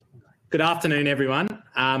Good afternoon, everyone.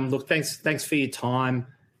 Look, thanks for your time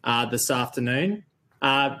this afternoon.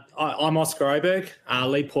 I'm Oscar Oberg,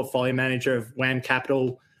 lead portfolio manager of WAM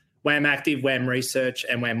Capital, WAM Active, WAM Research,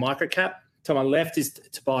 and WAM Microcap. To my left is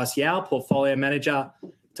Tobias Yao, portfolio manager.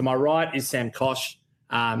 To my right is Sam Koch,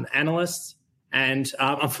 analyst. And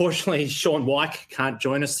unfortunately, Sean Wyke can't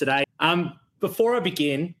join us today. Before I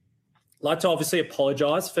begin, I'd like to obviously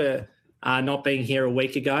apologise for not being here a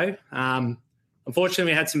week ago.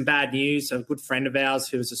 Unfortunately, we had some bad news. A good friend of ours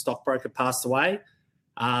who was a stockbroker passed away,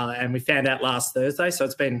 and we found out last Thursday. So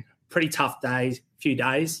it's been a pretty tough few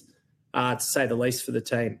days, to say the least, for the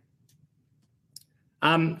team.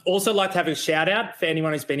 Also like to have a shout out for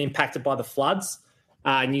anyone who's been impacted by the floods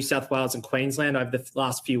in New South Wales and Queensland over the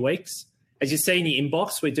last few weeks. As you see in your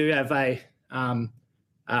inbox, we do have a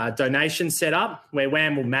donation set up where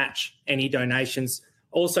WAM will match any donations,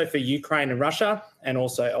 also for Ukraine and Russia, and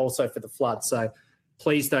also for the flood. So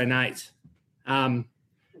please donate. Now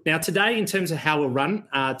today, in terms of how we'll run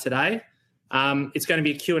today, it's going to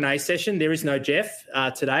be a Q&A session. There is no Jeff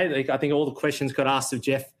today. I think all the questions got asked of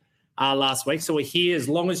Jeff last week. So we're here as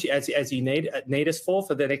long as you need us for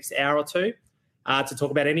the next hour or two to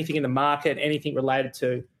talk about anything in the market, anything related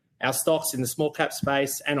to our stocks in the small cap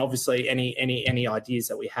space, and obviously any ideas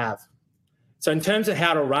that we have. So in terms of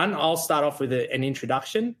how to run, I'll start off with an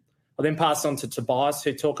introduction. I'll then pass on to Tobias,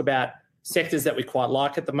 who talk about sectors that we quite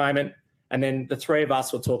like at the moment, and then the three of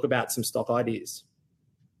us will talk about some stock ideas.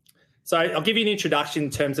 So I'll give you an introduction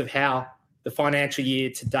in terms of how the financial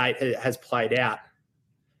year to date has played out.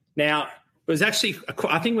 Now, it was actually,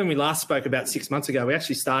 I think when we last spoke about 6 months ago, we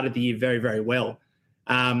actually started the year very, very well.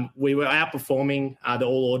 We were outperforming the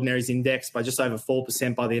All Ordinaries Index by just over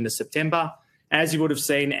 4% by the end of September. As you would have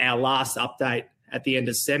seen, our last update at the end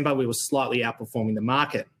of December, we were slightly outperforming the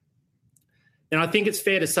market. And I think it's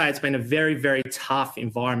fair to say it's been a very, very tough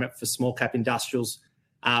environment for small cap industrials,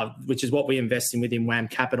 which is what we invest in within WAM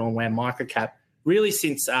Capital and WAM Microcap, really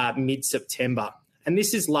since mid-September. And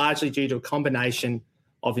this is largely due to a combination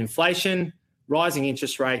of inflation, rising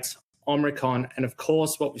interest rates, Omicron, and of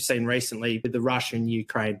course, what we've seen recently with the Russia and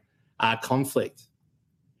Ukraine conflict.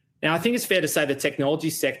 Now, I think it's fair to say the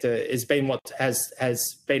technology sector has been what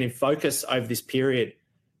has been in focus over this period,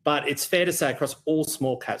 but it's fair to say across all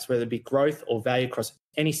small caps, whether it be growth or value across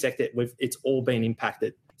any sector, it's all been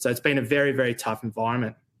impacted. So it's been a very, very tough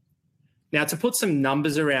environment. Now, to put some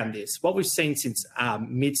numbers around this, what we've seen since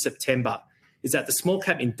mid-September is that the small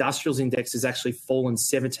cap industrials index has actually fallen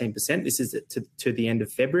 17%. This is to the end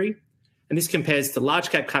of February. And this compares to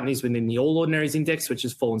large cap companies within the All Ordinaries Index, which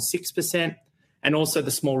has fallen 6%. And also the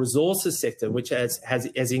small resources sector, which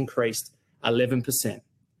has increased 11%.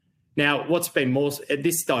 Now, what's been more,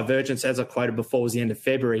 this divergence, as I quoted before, was the end of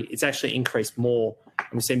February. It's actually increased more, and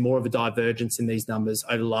we've seen more of a divergence in these numbers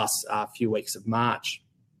over the last few weeks of March.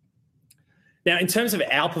 Now, in terms of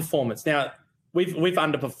our performance, now we've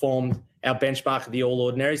underperformed our benchmark of the All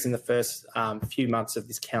Ordinaries in the first few months of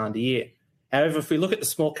this calendar year. However, if we look at the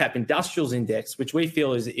small cap industrials index, which we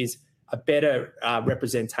feel is a better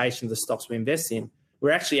representation of the stocks we invest in,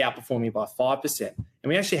 we're actually outperforming by 5%. And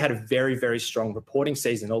we actually had a very, very strong reporting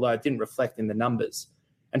season, although it didn't reflect in the numbers.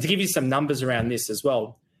 And to give you some numbers around this as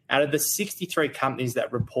well, out of the 63 companies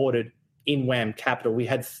that reported in WAM Capital, we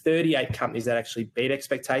had 38 companies that actually beat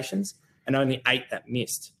expectations and only 8 that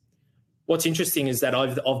missed. What's interesting is that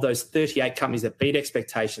of those 38 companies that beat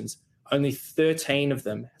expectations, only 13 of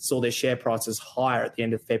them saw their share prices higher at the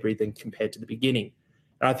end of February than compared to the beginning.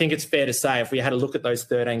 And I think it's fair to say if we had a look at those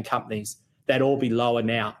 13 companies, they'd all be lower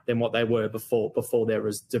now than what they were before there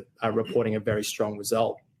was reporting a very strong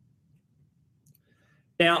result.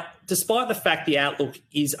 Now, despite the fact the outlook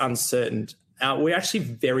is uncertain, we're actually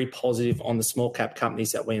very positive on the small cap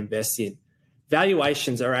companies that we invest in.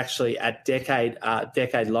 Valuations are actually at decade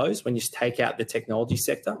lows when you take out the technology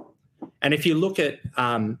sector. And if you look at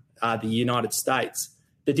the United States,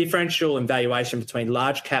 the differential in valuation between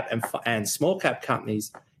large cap and small cap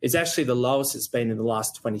companies is actually the lowest it's been in the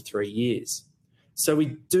last 23 years. So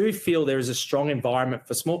we do feel there is a strong environment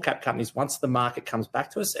for small cap companies once the market comes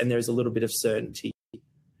back to us and there is a little bit of certainty.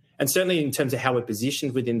 And certainly in terms of how we're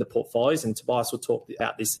positioned within the portfolios, and Tobias will talk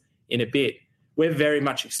about this in a bit, we're very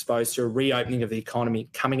much exposed to a reopening of the economy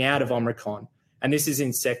coming out of Omicron. And this is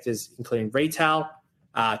in sectors including retail,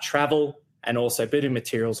 travel, and also building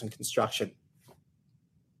materials and construction.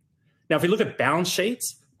 Now, if we look at balance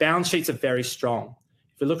sheets are very strong.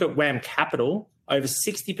 If we look at WAM Capital, over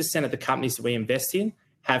 60% of the companies that we invest in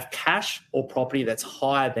have cash or property that's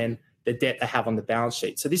higher than the debt they have on the balance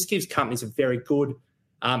sheet. So this gives companies a very good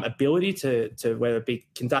ability to whether it be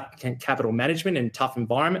conduct capital management in a tough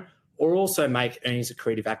environment or also make earnings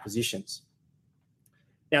accretive acquisitions.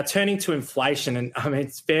 Now, turning to inflation, and I mean,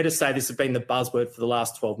 it's fair to say this has been the buzzword for the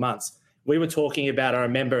last 12 months. We were talking about, I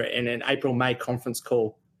remember, in an April-May conference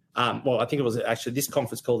call, I think it was actually this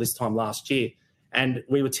conference call this time last year, and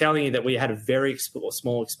we were telling you that we had a very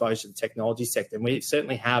small exposure to the technology sector, and we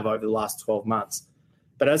certainly have over the last 12 months.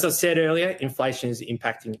 But as I said earlier, inflation is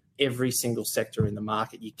impacting every single sector in the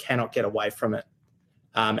market. You cannot get away from it.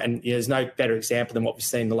 And there's no better example than what we've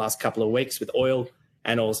seen in the last couple of weeks with oil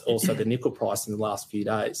and also the nickel price in the last few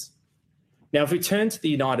days. Now, if we turn to the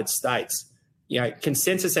United States,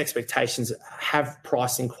 consensus expectations have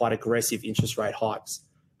pricing quite aggressive interest rate hikes.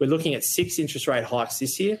 We're looking at 6 interest rate hikes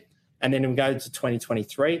this year, and then we go to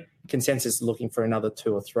 2023, consensus is looking for another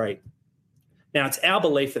 2 or 3. Now, it's our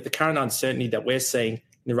belief that the current uncertainty that we're seeing in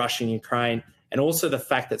the Russia and Ukraine, and also the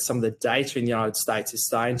fact that some of the data in the United States is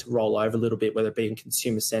starting to roll over a little bit, whether it be in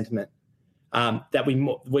consumer sentiment, that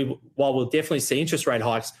while we'll definitely see interest rate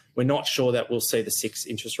hikes, we're not sure that we'll see the 6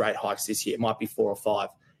 interest rate hikes this year. It might be 4 or 5.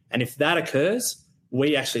 And if that occurs,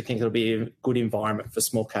 we actually think it'll be a good environment for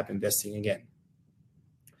small cap investing again.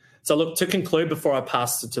 So look, to conclude before I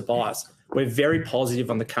pass to Tobias, we're very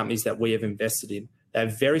positive on the companies that we have invested in. They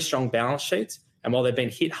have very strong balance sheets, and while they've been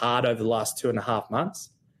hit hard over the last 2.5 months,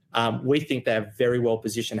 we think they are very well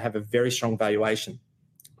positioned, have a very strong valuation.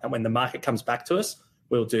 And when the market comes back to us,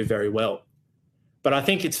 we'll do very well. But I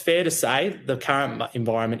think it's fair to say the current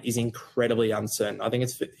environment is incredibly uncertain. I think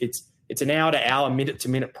it's an hour-to-hour,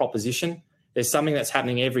 minute-to-minute proposition. There's something that's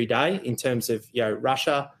happening every day in terms of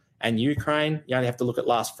Russia and Ukraine. You only have to look at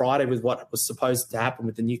last Friday with what was supposed to happen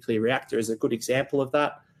with the nuclear reactor is a good example of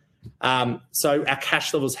that. So our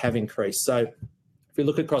cash levels have increased. So if we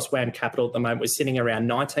look across WAM Capital at the moment, we're sitting around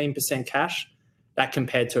 19% cash. That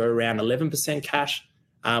compared to around 11% cash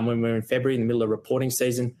when we were in February in the middle of reporting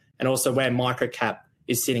season. And also WAM Microcap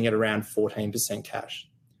is sitting at around 14% cash.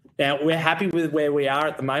 Now, we're happy with where we are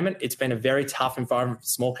at the moment. It's been a very tough environment for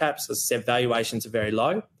small caps. As I said, valuations are very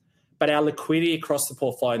low. But our liquidity across the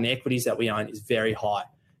portfolio and the equities that we own is very high.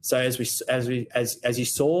 So as you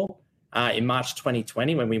saw in March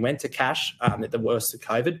 2020, when we went to cash at the worst of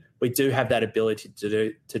COVID, we do have that ability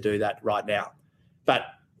to do that right now. But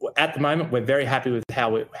at the moment, we're very happy with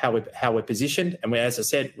how we're positioned, and as I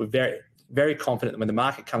said, we're very, very confident that when the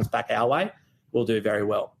market comes back our way, we'll do very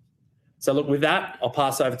well. So look, with that, I'll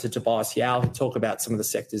pass over to Tobias Yao to talk about some of the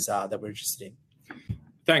sectors that we're interested in.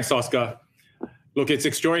 Thanks, Oscar. Look, it's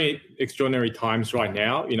extraordinary times right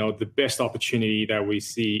now. The best opportunity that we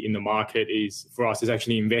see in the market is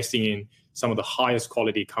actually investing in some of the highest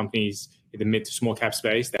quality companies in the mid to small cap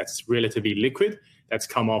space that's relatively liquid, that's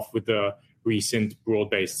come off with the recent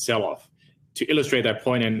broad-based sell-off. To illustrate that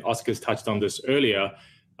point, and Oscar's touched on this earlier,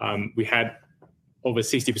 we had over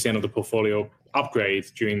 60% of the portfolio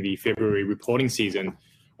upgrades during the February reporting season,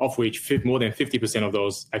 of which more than 50% of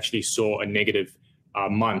those actually saw a negative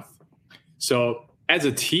month. So as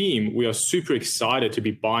a team, we are super excited to be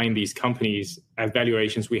buying these companies at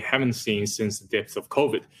valuations we haven't seen since the depths of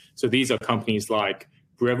COVID. So these are companies like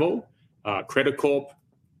Breville, Credit Corp,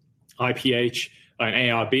 IPH, and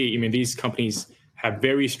ARB. I mean, these companies have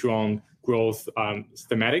very strong growth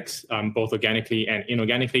thematics, both organically and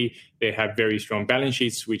inorganically. They have very strong balance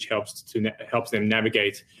sheets, which helps them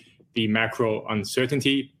navigate the macro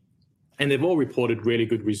uncertainty. And they've all reported really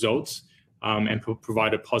good results and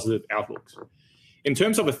provided positive outlooks. In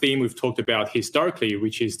terms of a theme we've talked about historically,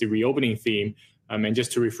 which is the reopening theme, and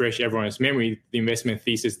just to refresh everyone's memory, the investment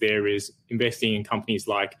thesis there is investing in companies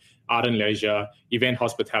like Ardent Leisure, Event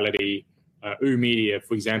Hospitality, Media,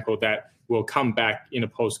 for example, that will come back in a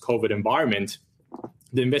post-COVID environment.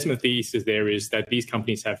 The investment thesis there is that these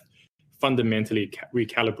companies have fundamentally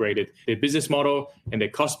recalibrated their business model and their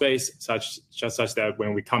cost base such that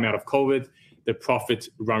when we come out of COVID, the profit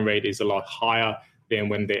run rate is a lot higher than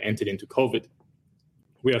when they entered into COVID.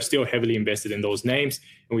 We are still heavily invested in those names,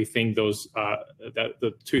 and we think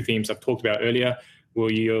the two themes I've talked about earlier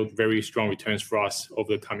will yield very strong returns for us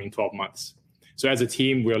over the coming 12 months. So as a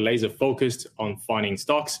team, we're laser focused on finding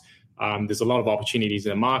stocks. There's a lot of opportunities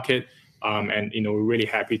in the market, and we're really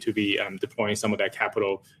happy to be deploying some of that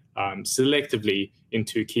capital selectively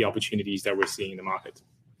into key opportunities that we're seeing in the market.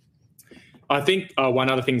 I think one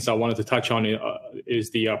other thing I wanted to touch on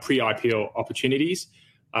is the pre-IPO opportunities.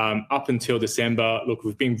 Up until December, look,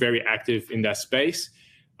 we've been very active in that space.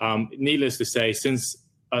 Needless to say,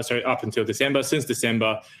 up until December, since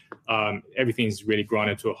December, everything's really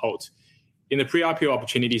grounded to a halt. In the pre-IPO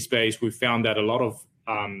opportunity space, we've found that a lot of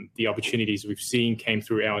the opportunities we've seen came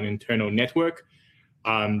through our internal network.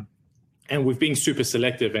 And we've been super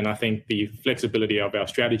selective, and I think the flexibility of our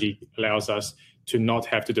strategy allows us to not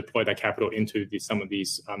have to deploy that capital into some of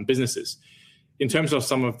these businesses. In terms of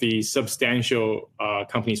some of the substantial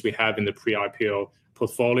companies we have in the pre-IPO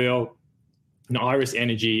portfolio, Iris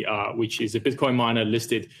Energy, which is a Bitcoin miner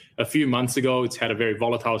listed a few months ago, it's had a very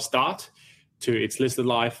volatile start to its listed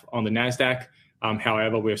life on the NASDAQ.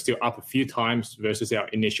 However, we're still up a few times versus our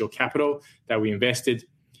initial capital that we invested.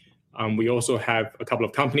 We also have a couple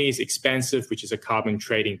of companies, Expansive, which is a carbon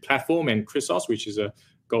trading platform, and Chrysos, which is a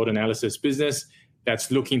gold analysis business that's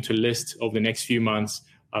looking to list over the next few months,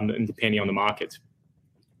 and depending on the market.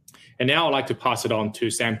 And now I'd like to pass it on to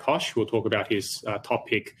Sam Koch, who will talk about his top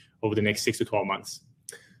pick over the next 6 to 12 months.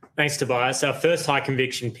 Thanks, Tobias. Our first high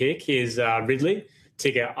conviction pick is Ridley,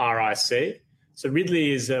 ticker RIC. So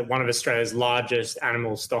Ridley is one of Australia's largest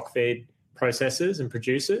animal stock feed processors and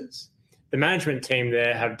producers. The management team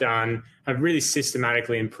there have really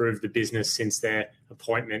systematically improved the business since their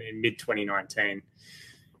appointment in mid-2019.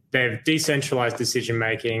 They've decentralized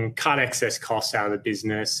decision-making, cut excess costs out of the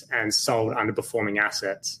business, and sold underperforming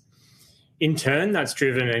assets. In turn, that's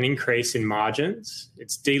driven an increase in margins.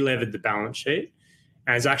 It's delevered the balance sheet,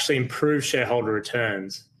 and it's actually improved shareholder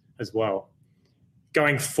returns as well.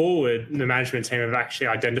 Going forward, the management team have actually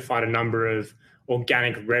identified a number of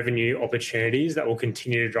organic revenue opportunities that will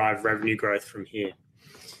continue to drive revenue growth from here.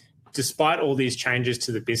 Despite all these changes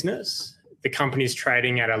to the business, the company is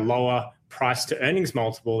trading at a lower price to earnings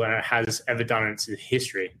multiple than it has ever done in its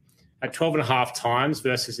history. At 12.5 times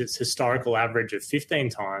versus its historical average of 15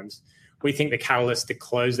 times, we think the catalyst to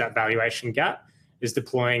close that valuation gap is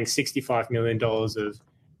deploying $65 million of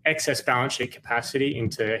excess balance sheet capacity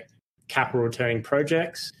into capital returning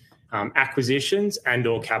projects, acquisitions,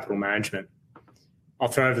 and/or capital management. I'll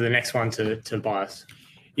throw over the next one to Tobias.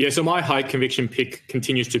 Yeah, so my high conviction pick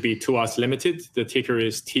continues to be Tuas Limited. The ticker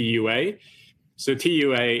is TUA. So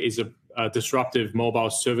TUA is a disruptive mobile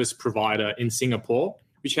service provider in Singapore,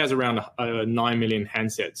 which has around 9 million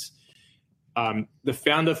handsets. The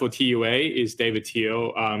founder for TUA is David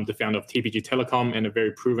Teo, the founder of TPG Telecom, and a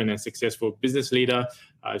very proven and successful business leader,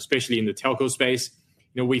 especially in the telco space.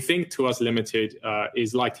 We think Tuas Limited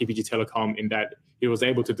is like TPG Telecom in that it was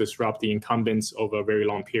able to disrupt the incumbents over a very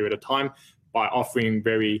long period of time by offering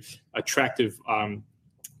very attractive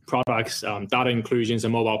products, data inclusions,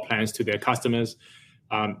 and mobile plans to their customers.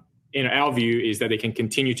 In our view, is that they can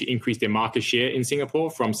continue to increase their market share in Singapore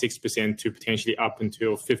from 6% to potentially up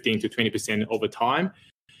until 15 to 20% over time.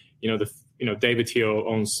 David Teo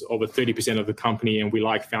owns over 30% of the company, and we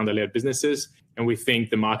like founder-led businesses. And we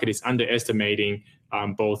think the market is underestimating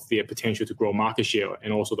both the potential to grow market share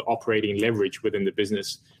and also the operating leverage within the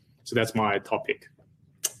business. So that's my top pick.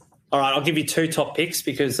 All right, I'll give you two top picks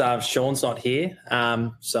because Sean's not here.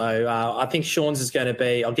 So I think Sean's is going to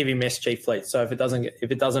be. I'll give him SG Fleet. So if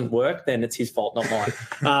it doesn't work, then it's his fault, not mine.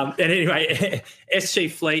 And anyway, SG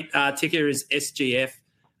Fleet ticker is SGF.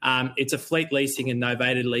 It's a fleet leasing and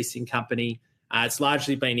novated leasing company. It's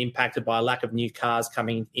largely been impacted by a lack of new cars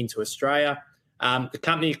coming into Australia. The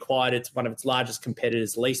company acquired one of its largest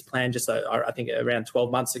competitors, LeasePlan, just I think around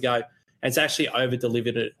 12 months ago. And it's actually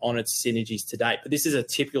over-delivered on its synergies to date. But this is a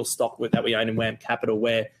typical stock that we own in WAM Capital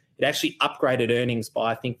where it actually upgraded earnings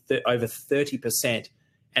by, I think, over 30%.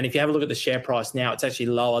 And if you have a look at the share price now, it's actually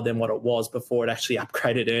lower than what it was before it actually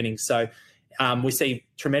upgraded earnings. So we see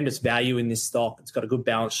tremendous value in this stock. It's got a good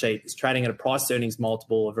balance sheet. It's trading at a price-earnings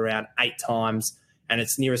multiple of around 8 times, and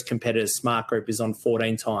its nearest competitor, Smart Group, is on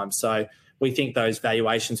 14 times. So we think those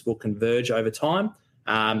valuations will converge over time.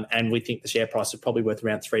 And we think the share price is probably worth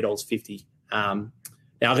around $3.50. Now, I'm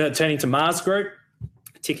going to turn into Mars Group.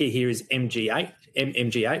 Ticker here is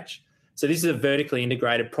MGH. So this is a vertically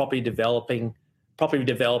integrated property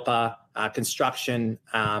developer, construction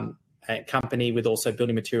company with also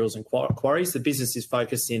building materials and quarries. The business is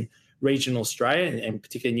focused in regional Australia, and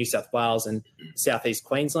particularly New South Wales and southeast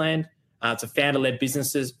Queensland. It's a founder-led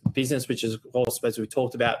business, which is also, as we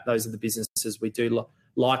talked about, those are the businesses we do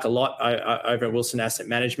like a lot over at Wilson Asset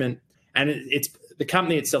Management. And the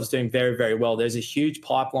company itself is doing very, very well. There's a huge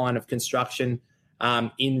pipeline of construction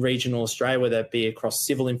in regional Australia, whether it be across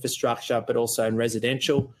civil infrastructure, but also in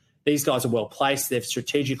residential. These guys are well placed. They've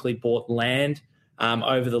strategically bought land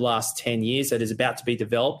over the last 10 years that is about to be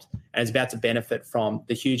developed and is about to benefit from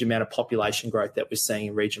the huge amount of population growth that we're seeing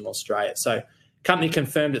in regional Australia. So company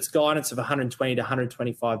confirmed its guidance of 120 to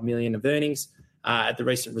 125 million of earnings at the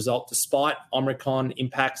recent result, despite Omicron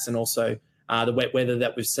impacts and also the wet weather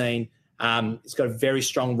that we've seen. It's got a very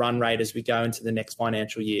strong run rate as we go into the next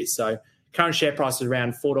financial year. So current share price is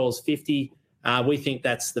around $4.50. We think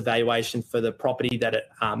that's the valuation for the property that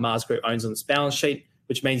Mars Group owns on its balance sheet,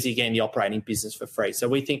 which means you're getting the operating business for free. So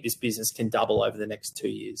we think this business can double over the next 2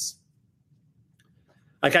 years.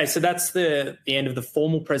 Okay, so that's the end of the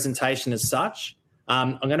formal presentation as such.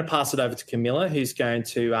 I'm going to pass it over to Camilla, who's going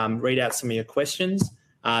to read out some of your questions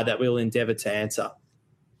that we'll endeavour to answer.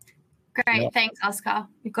 Great. Thanks, Oscar.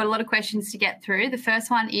 We've got a lot of questions to get through. The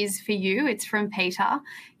first one is for you. It's from Peter.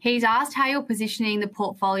 He's asked how you're positioning the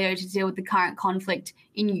portfolio to deal with the current conflict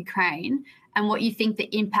in Ukraine and what you think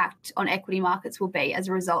the impact on equity markets will be as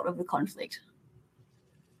a result of the conflict.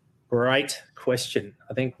 Great question.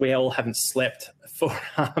 I think we all haven't slept for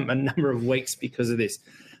a number of weeks because of this.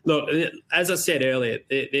 Look, as I said earlier,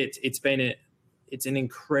 it's an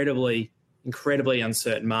incredibly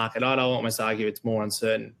uncertain market. I'd almost argue it's more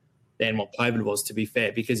uncertain than what COVID was, to be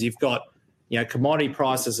fair, because you've got, commodity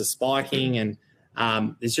prices are spiking and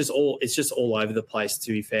it's just all over the place,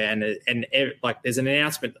 to be fair. And like there's an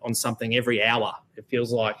announcement on something every hour. It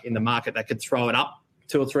feels like in the market that could throw it up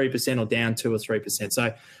 2 or 3% or down 2 or 3%.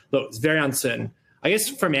 So look, it's very uncertain. I guess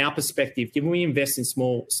from our perspective, given we invest in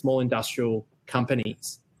small industrial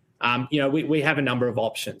companies, we have a number of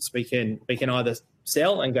options. We can either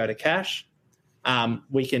sell and go to cash.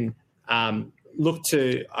 We can look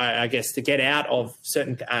to, I guess, to get out of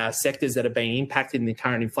certain sectors that are being impacted in the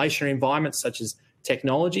current inflationary environment, such as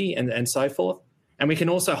technology and so forth. And we can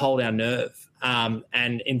also hold our nerve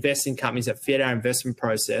and invest in companies that fit our investment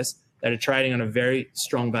process, that are trading on a very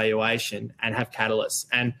strong valuation and have catalysts.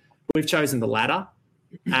 And we've chosen the latter.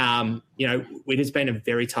 It has been a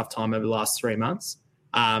very tough time over the last 3 months,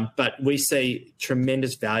 but we see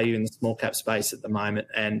tremendous value in the small cap space at the moment.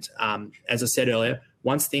 And as I said earlier,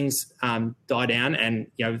 once things die down and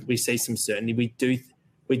we see some certainty,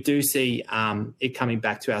 we do see it coming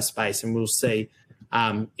back to our space, and we'll see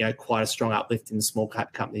quite a strong uplift in the small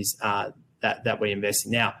cap companies that we invest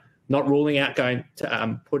in. Now, not ruling out going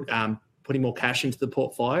to putting more cash into the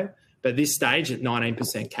portfolio, but at this stage at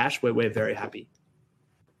 19% cash, we're very happy.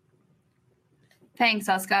 Thanks,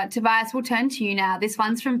 Oscar. Tobias, we'll turn to you now. This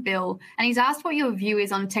one's from Bill, and he's asked what your view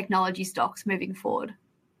is on technology stocks moving forward.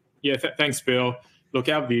 Yeah, thanks, Bill. Look,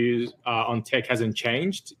 our views on tech hasn't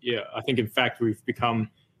changed. Yeah, I think, in fact, we've become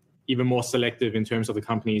even more selective in terms of the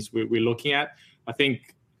companies we're looking at. I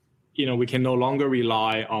think, we can no longer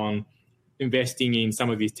rely on investing in some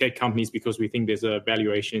of these tech companies because we think there's a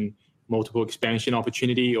valuation multiple expansion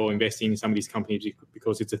opportunity, or investing in some of these companies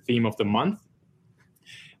because it's a theme of the month.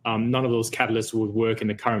 None of those catalysts would work in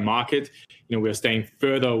the current market. We're staying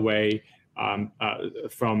further away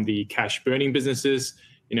from the cash burning businesses.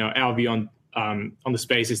 Our view on the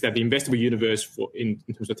space is that the investable universe in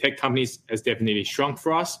terms of tech companies has definitely shrunk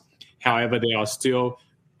for us. However, there are still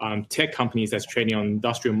tech companies that's trading on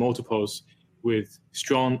industrial multiples with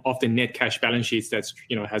strong, often net cash balance sheets that's,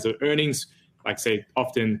 has earnings, like say,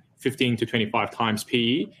 often 15 to 25 times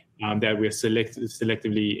PE that we're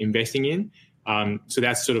selectively investing in. So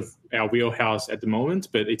that's sort of our wheelhouse at the moment,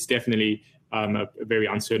 but it's definitely a very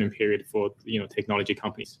uncertain period for, technology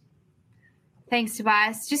companies. Thanks,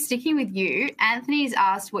 Tobias. Just sticking with you, Anthony's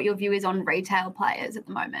asked what your view is on retail players at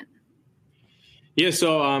the moment. Yeah,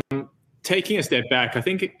 so taking a step back, I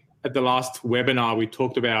think at the last webinar, we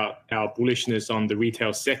talked about our bullishness on the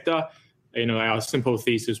retail sector. Our simple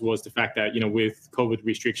thesis was the fact that, with COVID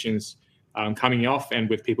restrictions coming off and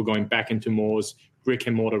with people going back into malls, brick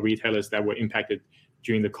and mortar retailers that were impacted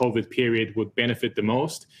during the COVID period would benefit the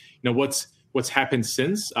most. What's happened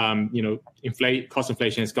since, cost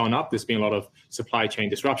inflation has gone up. There's been a lot of supply chain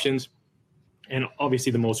disruptions. And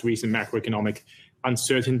obviously the most recent macroeconomic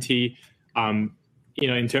uncertainty,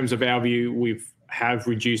 in terms of our view, we have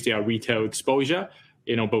reduced our retail exposure,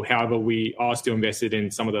 but however, we are still invested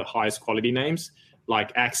in some of the highest quality names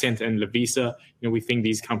like Accent and Lovisa. We think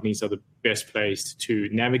these companies are the best placed to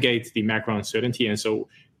navigate the macro uncertainty. And so,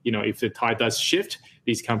 if the tide does shift,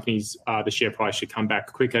 these companies, the share price should come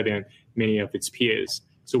back quicker than many of its peers.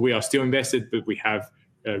 So we are still invested, but we have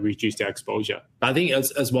reduced our exposure. I think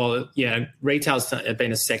as well, retail's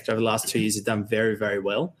been a sector over the last 2 years has done very, very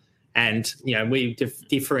well. And, we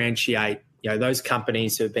differentiate, those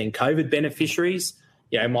companies who have been COVID beneficiaries,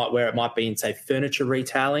 where it might be in, say, furniture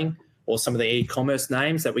retailing, or some of the e-commerce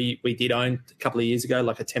names that we did own a couple of years ago,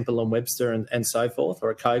 like a Temple & Webster and so forth, or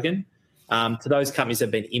a Kogan, to those companies that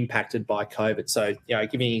have been impacted by COVID. So,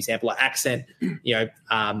 giving you an example, like Accent,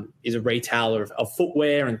 is a retailer of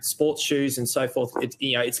footwear and sports shoes and so forth.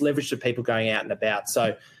 It's leveraged to people going out and about.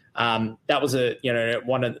 So that was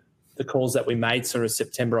one of the calls that we made sort of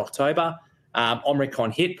September, October.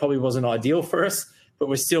 Omicron hit, probably wasn't ideal for us, but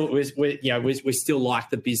we still like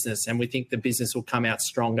the business, and we think the business will come out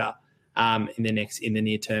stronger in the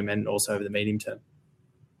near term and also over the medium term.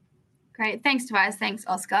 Great. Thanks, Tobias. Thanks,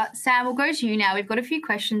 Oscar. Sam, we'll go to you now. We've got a few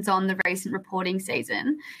questions on the recent reporting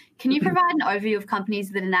season. Can you provide an overview of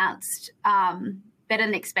companies that announced better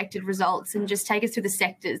than expected results and just take us through the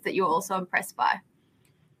sectors that you're also impressed by?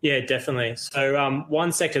 Yeah, definitely. So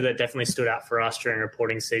one sector that definitely stood out for us during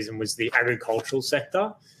reporting season was the agricultural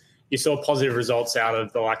sector. You saw positive results out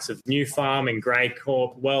of the likes of Nufarm and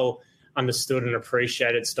GradeCorp, well understood and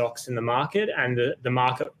appreciated stocks in the market, and the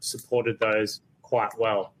market supported those quite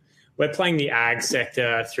well. We're playing the ag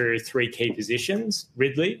sector through three key positions: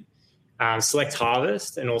 Ridley, Select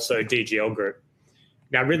Harvest, and also DGL Group.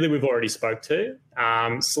 Now, Ridley we've already spoke to.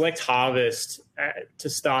 Select Harvest, to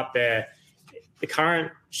start there, the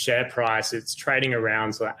current share price, it's trading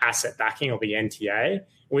around sort of asset backing, or the NTA.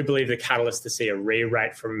 We believe the catalyst to see a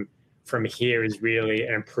re-rate from here is really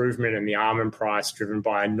an improvement in the almond price driven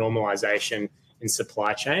by a normalisation in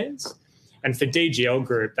supply chains. And for DGL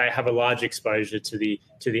Group, they have a large exposure to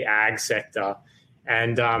the ag sector.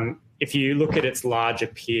 And if you look at its larger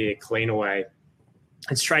peer, Cleanaway,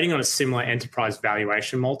 it's trading on a similar enterprise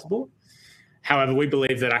valuation multiple. However, we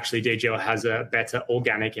believe that actually DGL has a better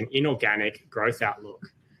organic and inorganic growth outlook.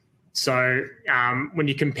 So when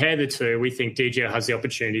you compare the two, we think DGL has the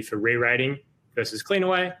opportunity for re-rating versus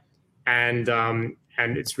Cleanaway, and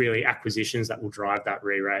it's really acquisitions that will drive that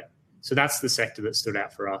re-rate. So that's the sector that stood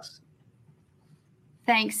out for us.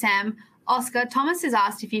 Thanks, Sam. Oscar, Thomas has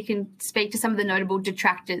asked if you can speak to some of the notable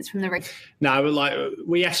detractors from the... No,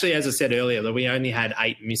 we actually, as I said earlier, that we only had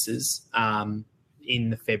 8 misses in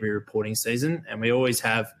the February reporting season, and we always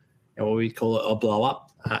have what we call a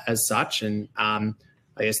blow-up as such. And I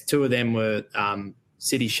guess 2 of them were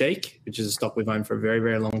City Chic, which is a stock we've owned for a very,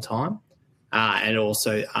 very long time, and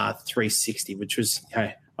also 360, which was,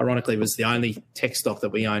 ironically, was the only tech stock that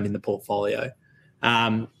we owned in the portfolio.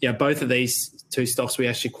 Both of these 2 stocks we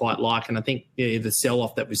actually quite like, and I think the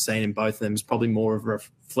sell-off that we've seen in both of them is probably more of a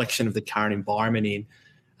reflection of the current environment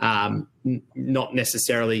not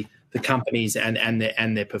necessarily the companies and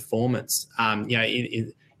their performance.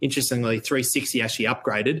 Interestingly, 360 actually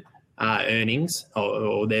upgraded earnings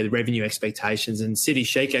or their revenue expectations, and City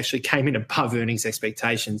Chic actually came in above earnings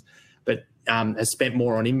expectations, but has spent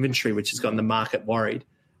more on inventory, which has gotten the market worried.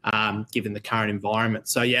 Given the current environment.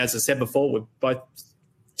 So, as I said before, we're both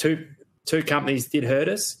two companies did hurt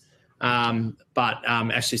us, but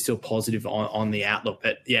actually still positive on the outlook.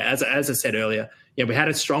 But, as I said earlier, we had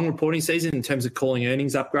a strong reporting season in terms of calling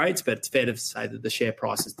earnings upgrades, but it's fair to say that the share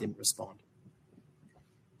prices didn't respond.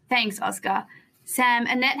 Thanks, Oscar. Sam,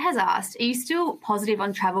 Annette has asked, are you still positive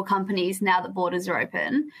on travel companies now that borders are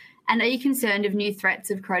open? And are you concerned of new threats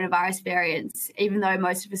of coronavirus variants, even though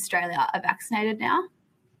most of Australia are vaccinated now?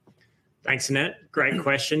 Thanks, Annette. Great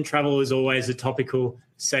question. Travel is always a topical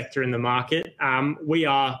sector in the market. We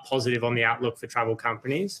are positive on the outlook for travel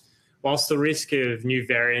companies. Whilst the risk of new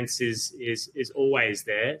variants is always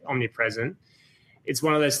there, omnipresent, it's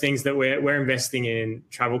one of those things that we're investing in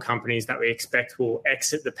travel companies that we expect will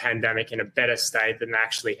exit the pandemic in a better state than they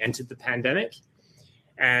actually entered the pandemic.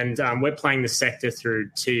 And we're playing the sector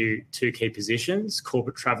through two key positions,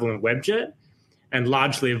 Corporate Travel and Webjet, and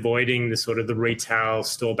largely avoiding the retail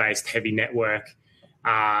store-based heavy network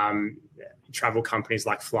travel companies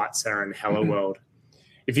like Flight Centre and Helloworld.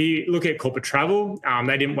 If you look at Corporate Travel,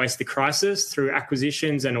 they didn't waste the crisis through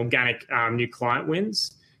acquisitions and organic new client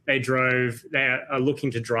wins. They are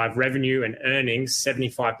looking to drive revenue and earnings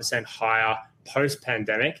 75% higher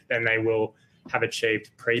post-pandemic than they will have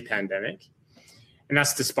achieved pre-pandemic. And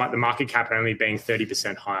that's despite the market cap only being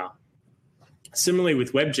 30% higher. Similarly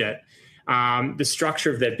with Webjet, the structure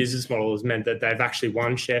of their business model has meant that they've actually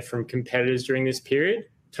won share from competitors during this period.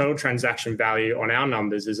 Total transaction value on our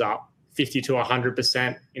numbers is up 50 to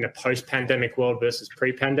 100% in a post-pandemic world versus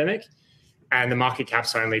pre-pandemic, and the market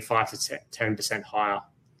cap's only 5 to 10% higher.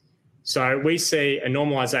 So we see a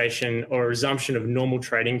normalisation or a resumption of normal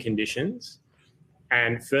trading conditions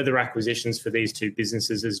and further acquisitions for these 2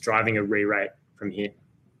 businesses is driving a re-rate from here.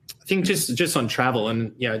 I think just on travel,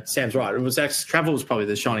 and Sam's right. It was actually, travel was probably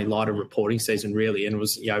the shining light of reporting season, really, and it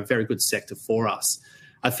was a very good sector for us.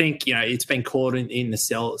 I think it's been caught in the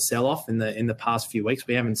sell-off in the past few weeks.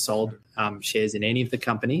 We haven't sold shares in any of the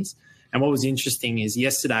companies, and what was interesting is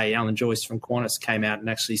yesterday Alan Joyce from Qantas came out and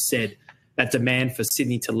actually said that demand for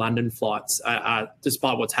Sydney to London flights,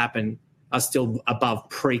 despite what's happened, are still above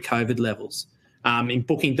pre-COVID levels. In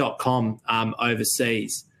Booking.com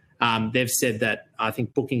overseas. They've said that I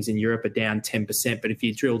think bookings in Europe are down 10%, but if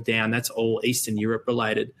you drill down, that's all Eastern Europe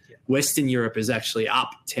related. Yeah. Western Europe is actually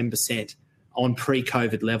up 10% on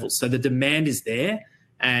pre-COVID levels. So the demand is there.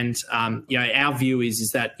 And, our view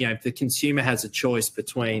is that, if the consumer has a choice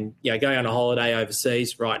between, going on a holiday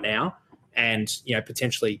overseas right now and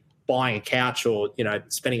potentially buying a couch or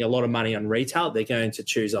spending a lot of money on retail, they're going to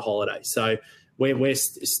choose a holiday. So we're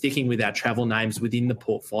sticking with our travel names within the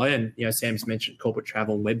portfolio, and Sam's mentioned Corporate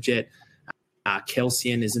Travel and Webjet.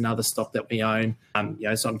 Kelsian is another stock that we own.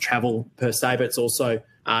 It's not travel per se, but it's also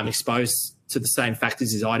exposed to the same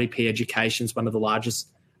factors as IDP Education. Is one of the largest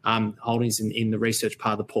holdings in the research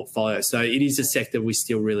part of the portfolio. So it is a sector we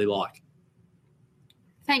still really like.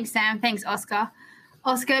 Thanks, Sam. Thanks, Oscar.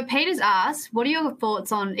 Oscar, Peter's asked, what are your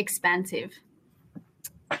thoughts on Xpansiv?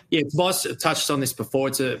 Yeah, Tobias touched on this before.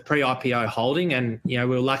 It's a pre-IPO holding, and we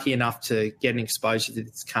were lucky enough to get an exposure to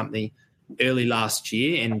this company early last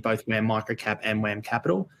year in both WAM Microcap and WAM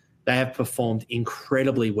Capital. They have performed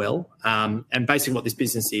incredibly well. And basically what this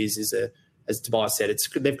business is as Tobias said,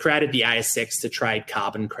 they've created the ASX to trade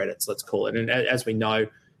carbon credits, let's call it. And as we know,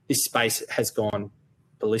 this space has gone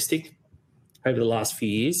ballistic over the last few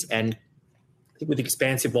years. And I think with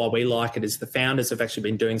Xpansiv, why we like it is the founders have actually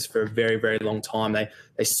been doing this for a very, very long time. They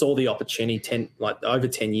saw the opportunity over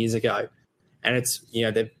 10 years ago. And it's,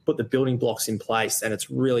 they've put the building blocks in place, and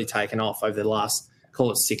it's really taken off over the last,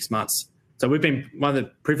 call it 6 months. So we've been, one of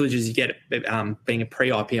the privileges you get being a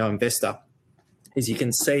pre-IPO investor is you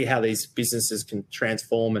can see how these businesses can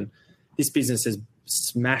transform. And this business has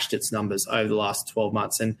smashed its numbers over the last 12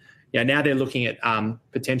 months. And now they're looking at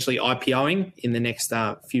potentially IPOing in the next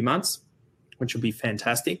few months, which will be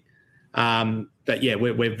fantastic. But yeah,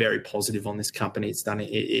 we're very positive on this company.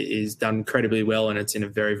 It is done incredibly well, and it's in a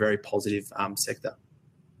very, very positive sector.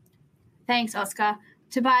 Thanks, Oscar.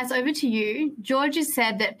 Tobias, over to you. George has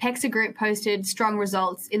said that PEXA Group posted strong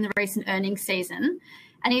results in the recent earnings season,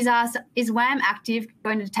 and he's asked, is WAM Active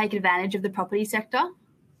going to take advantage of the property sector?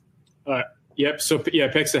 Yep. So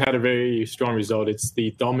PEXA had a very strong result. It's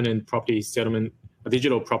the dominant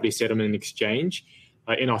digital property settlement exchange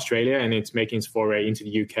in Australia, and it's making its foray into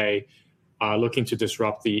the UK, looking to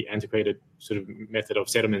disrupt the antiquated sort of method of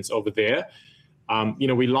settlements over there.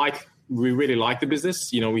 We really like the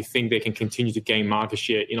business. We think they can continue to gain market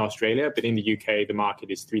share in Australia, but in the UK, the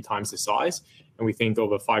market is 3 times the size. And we think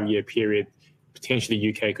over a 5-year period, potentially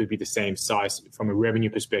UK could be the same size from a revenue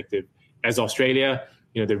perspective as Australia.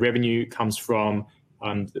 The revenue comes from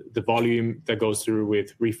the volume that goes through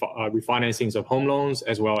with refinancings of home loans,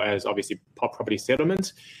 as well as obviously property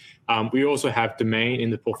settlements. We also have Domain in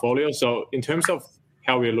the portfolio. So in terms of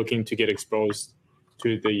how we're looking to get exposed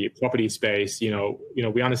to the property space,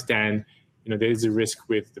 we understand, there is a risk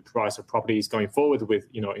with the price of properties going forward with,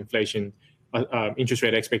 inflation, interest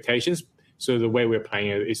rate expectations. So the way we're playing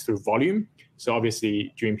it is through volume. So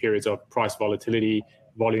obviously during periods of price volatility,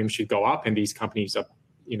 volume should go up, and these companies are,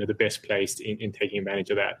 the best placed in taking advantage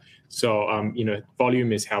of that. So,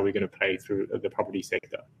 volume is how we're going to play through the property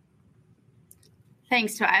sector.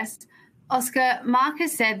 Thanks, Tobias. Oscar, Mark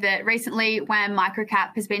has said that recently WAM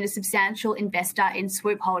Microcap has been a substantial investor in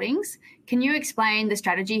Swoop Holdings. Can you explain the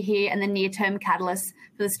strategy here and the near-term catalysts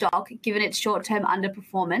for the stock, given its short-term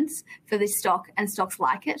underperformance for this stock and stocks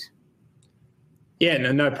like it? Yeah,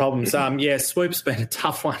 no problems. Swoop's been a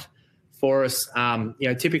tough one for us.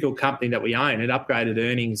 Typical company that we own. It upgraded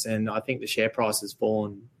earnings, and I think the share price has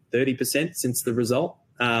fallen 30% since the result.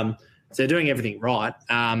 So they're doing everything right.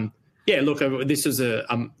 This was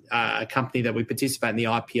a company that we participated in the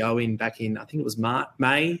IPO in back in, I think it was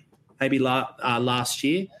May, maybe last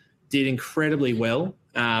year. Did incredibly well.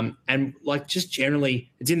 And just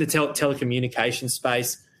generally, it's in the telecommunications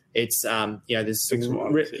space. It's there's fixed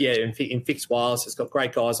wireless, in fixed wireless. It's got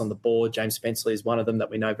great guys on the board. James Spenceley is one of them that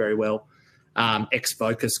we know very well.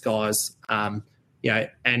 Ex-Focus guys, and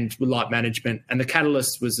we like management. And the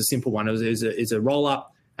catalyst was a simple one. It was a roll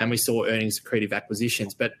up, and we saw earnings accretive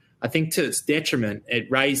acquisitions. But I think to its detriment,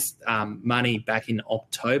 it raised money back in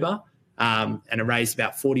October, and it raised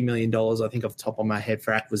about $40 million, I think, off the top of my head,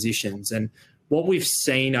 for acquisitions. And what we've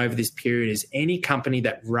seen over this period is any company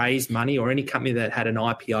that raised money or any company that had an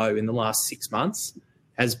IPO in the last 6 months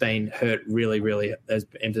has been hurt really, really, has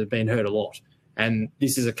been hurt a lot. And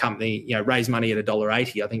this is a company, raised money at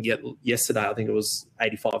 $1.80. I think yesterday, I think it was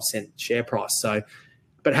 85-cent share price. So,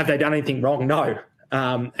 but have they done anything wrong? No.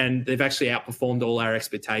 And they've actually outperformed all our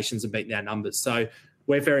expectations and beaten our numbers. So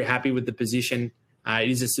we're very happy with the position. It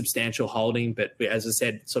is a substantial holding, but as I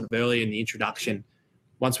said sort of earlier in the introduction,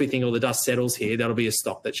 once we think all the dust settles here, that'll be a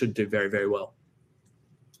stock that should do very, very well.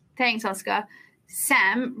 Thanks, Oscar.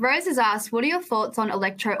 Sam, Rose has asked, what are your thoughts on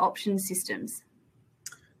Electro Option Systems?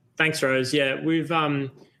 Thanks, Rose. Yeah, we've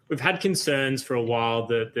had concerns for a while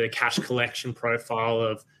that the cash collection profile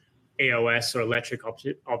of EOS or Electric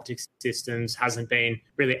Optic Systems hasn't been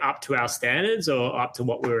really up to our standards or up to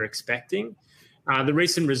what we were expecting. The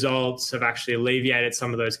recent results have actually alleviated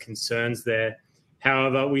some of those concerns there.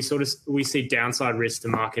 However, we see downside risk to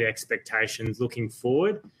market expectations looking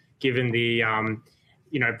forward, given the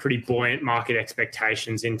pretty buoyant market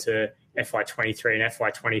expectations into FY23 and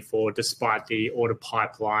FY24, despite the order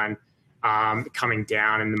pipeline coming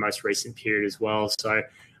down in the most recent period as well. So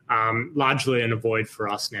largely an avoid for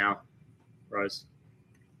us now, Rose.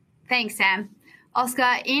 Thanks, Sam.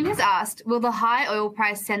 Oscar, Ian has asked, will the high oil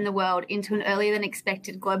price send the world into an earlier than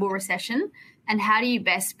expected global recession? And how do you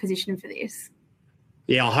best position for this?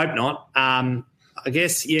 Yeah, I hope not. I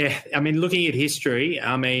guess, looking at history,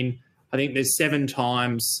 I think there's 7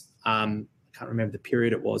 times, I can't remember the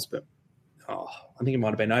period it was, but I think it might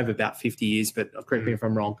have been over about 50 years, but correct me if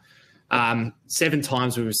I'm wrong. 7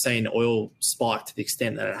 times we've seen oil spike to the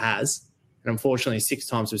extent that it has. And unfortunately, 6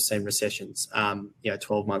 times we've seen recessions,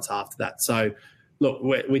 12 months after that. So, look,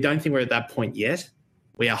 we don't think we're at that point yet.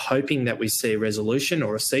 We are hoping that we see a resolution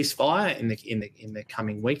or a ceasefire in the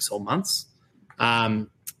coming weeks or months, and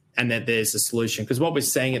that there's a solution. Because what we're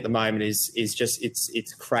seeing at the moment is just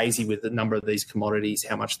it's crazy with the number of these commodities,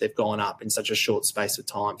 how much they've gone up in such a short space of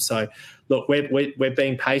time. So, look, we're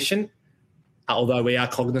being patient, although we are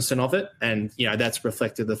cognizant of it, and that's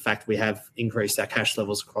reflected the fact we have increased our cash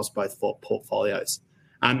levels across both portfolios.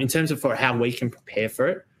 In terms of for how we can prepare for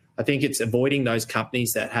it, I think it's avoiding those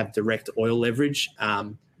companies that have direct oil leverage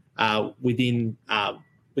within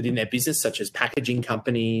their business, such as packaging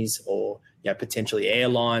companies or potentially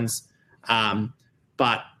airlines.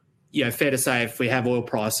 But fair to say, if we have oil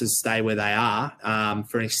prices stay where they are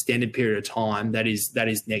for an extended period of time, that is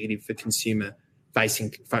negative for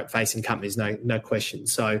consumer-facing companies, no question.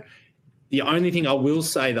 So the only thing I will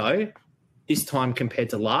say, though, this time compared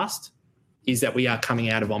to last, is that we are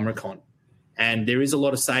coming out of Omicron. And there is a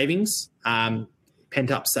lot of savings,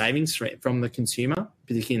 pent-up savings from the consumer,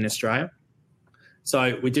 particularly in Australia.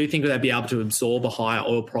 So we do think they'll be able to absorb a higher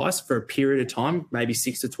oil price for a period of time, maybe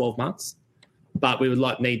 6 to 12 months. But we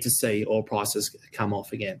would need to see oil prices come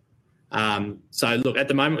off again. So, look, at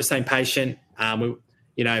the moment we're staying patient, and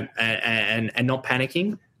not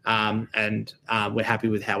panicking, and we're happy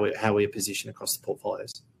with how we're positioned across the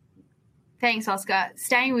portfolios. Thanks, Oscar.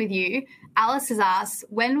 Staying with you, Alice has asked,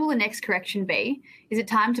 when will the next correction be? Is it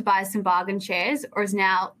time to buy some bargain shares, or is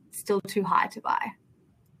now still too high to buy?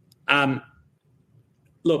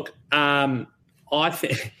 Look, I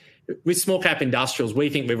think with small cap industrials, we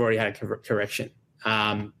think we've already had a correction.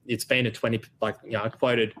 It's been a 20, I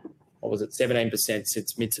quoted, 17%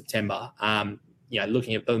 since mid-September.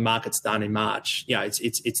 Looking at the market's done in March,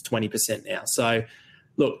 it's 20% now. So,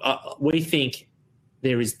 look, we think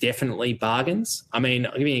there is definitely bargains. I'll give you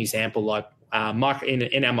an example. Like in our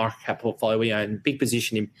microcap portfolio, we own a big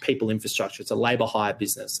position in People Infrastructure. It's a labour hire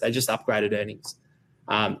business. They just upgraded earnings.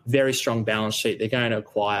 Very strong balance sheet. They're going to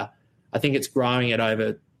acquire. I think it's growing at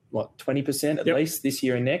over 20% at least this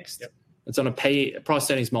year and next. Yep. It's on a price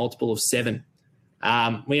earnings multiple of 7.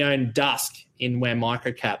 We own Dusk in WAM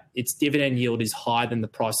Microcap. Its dividend yield is higher than the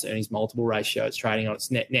price earnings multiple ratio. It's trading on its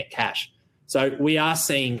net cash. So we are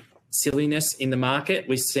seeing silliness in the market.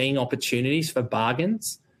 We're seeing opportunities for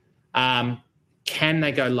bargains. Can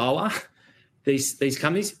they go lower? These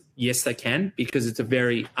companies, yes, they can, because it's a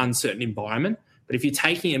very uncertain environment. But if you're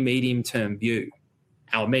taking a medium-term view,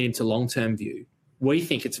 our medium to long-term view, we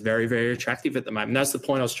think it's very, very attractive at the moment. And that's the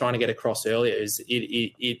point I was trying to get across earlier, is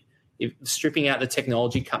it stripping out the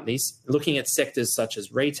technology companies, looking at sectors such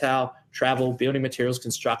as retail, travel, building materials,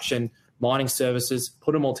 construction, mining services,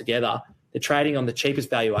 put them all together. They're trading on the cheapest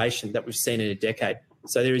valuation that we've seen in a decade.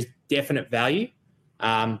 So there is definite value,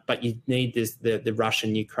 but you need the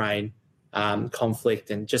Russian-Ukraine conflict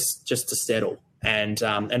and just to settle. And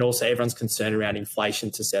also everyone's concerned around inflation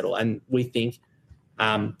to settle. And we think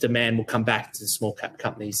demand will come back to the small cap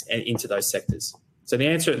companies and into those sectors. So the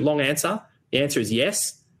answer is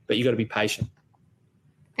yes, but you've got to be patient.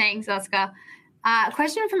 Thanks, Oscar.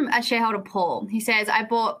 Question from a shareholder, Paul. He says, I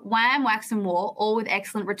bought WAM, Wax and War, all with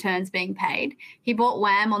excellent returns being paid. He bought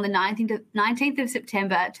WAM on the 19th of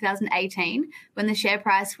September 2018 when the share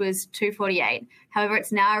price was $2.48. However,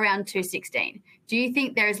 it's now around $2.16. Do you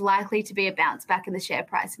think there is likely to be a bounce back in the share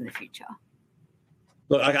price in the future?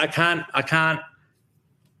 Look, I can't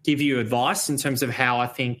give you advice in terms of how I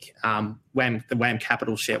think the WAM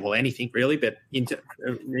Capital share, well, anything really, but in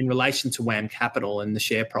relation to WAM Capital and the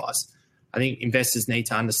share price. I think investors need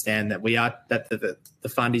to understand that the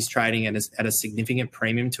fund is trading at a significant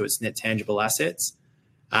premium to its net tangible assets.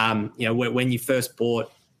 When you first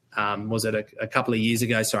bought, was it a couple of years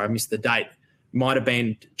ago? Sorry, I missed the date. Might have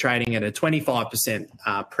been trading at a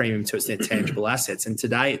 25% premium to its net tangible assets, and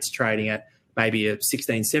today it's trading at maybe a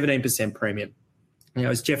 16-17% premium.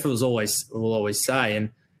 as Jeff will always say,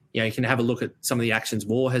 and you can have a look at some of the actions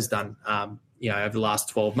War has done, over the last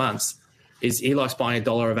 12 months, is he likes buying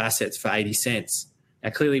 $1 of assets for 80 cents. Now,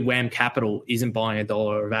 clearly, WAM Capital isn't buying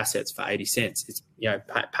 $1 of assets for 80 cents. It's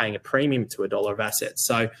paying a premium to $1 of assets.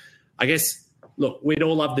 So, I guess, look, we'd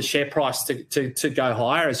all love the share price to go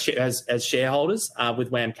higher as shareholders with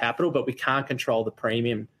WAM Capital, but we can't control the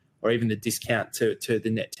premium or even the discount to the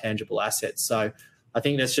net tangible assets. So, I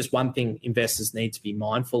think that's just one thing investors need to be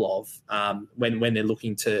mindful of when they're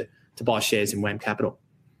looking to buy shares in WAM Capital.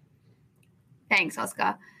 Thanks,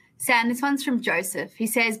 Oscar. Sam, this one's from Joseph. He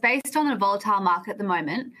says, based on the volatile market at the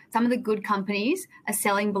moment, some of the good companies are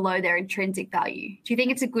selling below their intrinsic value. Do you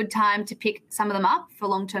think it's a good time to pick some of them up for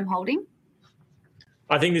long-term holding?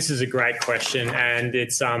 I think this is a great question, and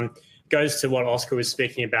it goes to what Oscar was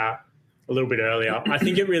speaking about a little bit earlier. I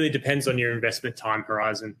think it really depends on your investment time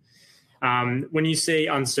horizon. When you see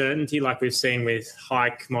uncertainty like we've seen with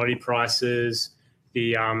high commodity prices,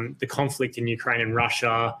 the conflict in Ukraine and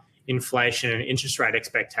Russia, inflation and interest rate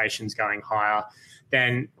expectations going higher,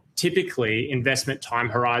 then typically investment time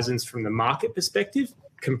horizons from the market perspective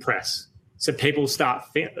compress. So people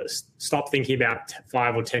stop thinking about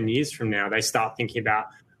 5 or 10 years from now. They start thinking about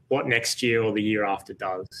what next year or the year after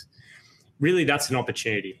does. Really, that's an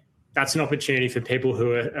opportunity. That's an opportunity for people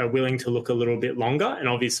who are willing to look a little bit longer and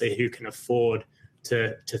obviously who can afford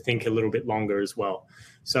to think a little bit longer as well.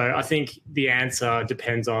 So I think the answer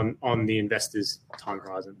depends on the investor's time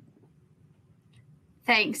horizon.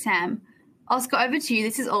 Thanks, Sam. Oscar, over to you.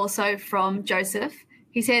 This is also from Joseph.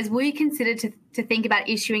 He says, will you consider to think about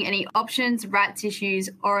issuing any options, rights issues,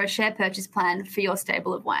 or a share purchase plan for your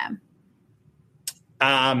stable of WAM?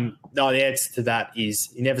 No, the answer to that is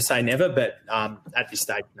you never say never, but at this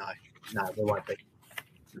stage, no, there won't be.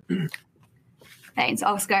 Thanks,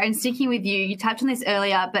 Oscar. And sticking with you, you touched on this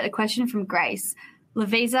earlier, but a question from Grace.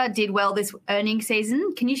 Lovisa did well this earnings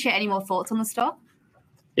season. Can you share any more thoughts on the stock?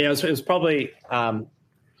 Yeah, it was probably, I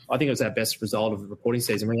think it was our best result of the reporting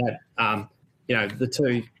season. We had, the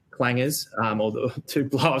two clangers or the two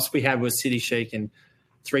blow-ups we had was City Chic and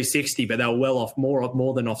 360, but they were well off,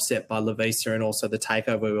 more than offset by Lovisa and also the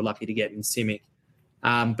takeover we were lucky to get in CIMIC.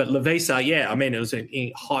 But Lovisa, it was a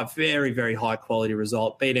very, very high quality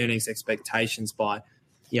result, beat earnings expectations by,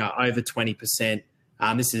 over 20%.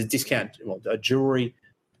 This is a discount, a jewelry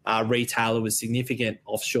retailer with significant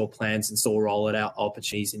offshore plans and saw roll out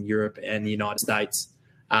opportunities in Europe and the United States.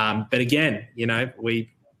 But again,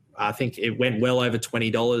 I think it went well over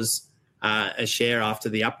 $20 a share after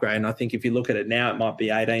the upgrade. And I think if you look at it now, it might be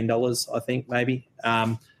 $18, I think, maybe.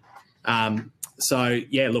 We're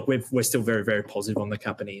still very, very positive on the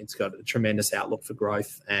company. It's got a tremendous outlook for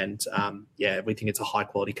growth. And, we think it's a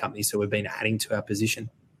high-quality company, so we've been adding to our position.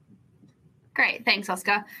 Great. Thanks,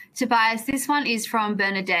 Oscar. Tobias, this one is from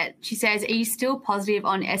Bernadette. She says, are you still positive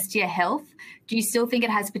on Estia Health? Do you still think it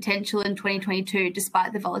has potential in 2022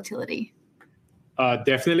 despite the volatility?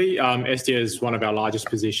 Definitely. Estia is one of our largest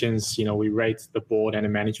positions. We rate the board and the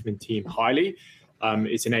management team highly.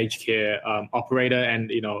 It's an aged care operator.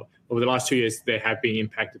 And, over the last 2 years, they have been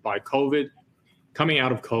impacted by COVID. Coming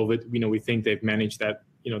out of COVID, we think they've managed that,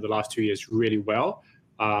 the last 2 years really well.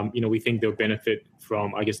 We think they'll benefit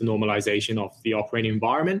from, the normalization of the operating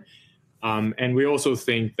environment. And we also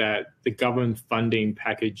think that the government funding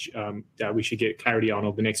package that we should get clarity on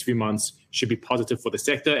over the next few months should be positive for the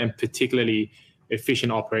sector and particularly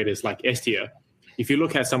efficient operators like Estia. If you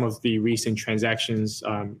look at some of the recent transactions,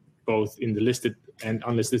 both in the listed and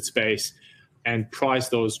unlisted space, and price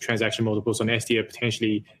those transaction multiples on Estia,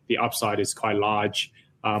 potentially the upside is quite large.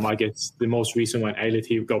 The most recent one,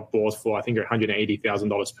 Aility, got bought for, I think,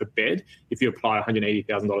 $180,000 per bed. If you apply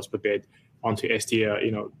 $180,000 per bed onto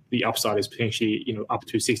Estia, the upside is potentially, up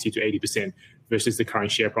to 60 to 80% versus the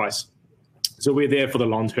current share price. So we're there for the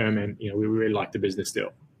long term and, we really like the business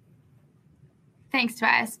still. Thanks,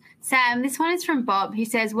 Tobias. Sam, this one is from Bob. He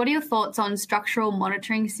says, what are your thoughts on structural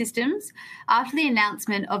monitoring systems? After the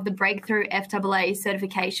announcement of the breakthrough FAA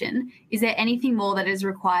certification, is there anything more that is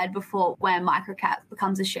required before WAM Microcap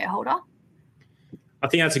becomes a shareholder? I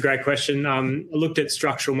think that's a great question. I looked at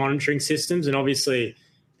structural monitoring systems, and obviously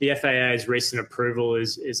the FAA's recent approval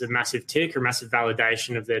is a massive tick or massive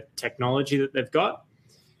validation of their technology that they've got.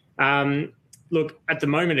 Look, at the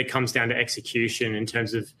moment, it comes down to execution in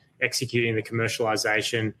terms of executing the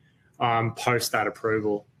commercialization post that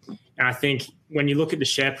approval. And I think when you look at the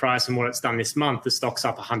share price and what it's done this month, the stock's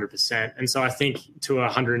up 100%. And so I think to a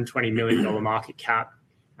 $120 million market cap,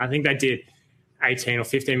 I think they did $18 or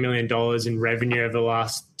 $15 million in revenue over the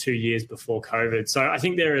last 2 years before COVID. So I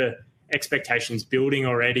think there are expectations building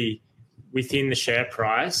already within the share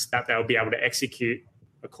price that they'll be able to execute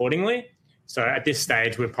accordingly. So at this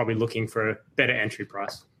stage, we're probably looking for a better entry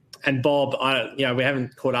price. And Bob, we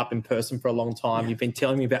haven't caught up in person for a long time. You've been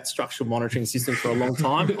telling me about structural monitoring systems for a long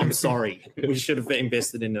time. I'm sorry. We should have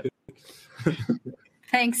invested in it.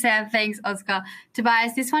 Thanks, Sam. Thanks, Oscar.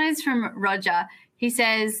 Tobias, this one is from Roger. He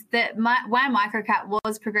says that WAM Microcap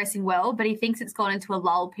was progressing well, but he thinks it's gone into a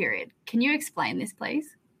lull period. Can you explain this,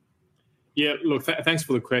 please? Yeah, look, thanks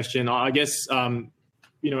for the question. I guess,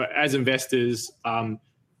 as investors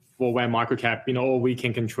for WAM Microcap, all we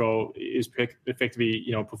can control is effectively,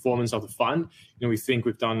 performance of the fund. We think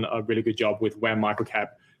we've done a really good job with WAM Microcap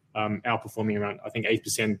outperforming around, I think,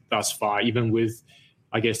 8% thus far, even with,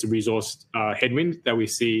 I guess, the resource headwind that we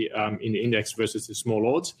see in the index versus the small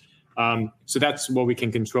ords. So that's what we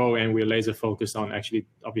can control, and we're laser focused on actually,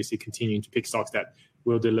 obviously, continuing to pick stocks that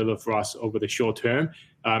will deliver for us over the short term.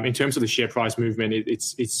 In terms of the share price movement,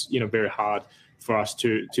 it's very hard for us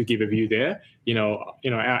to give a view there. Our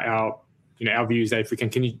view is that if we can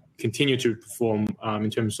continue to perform in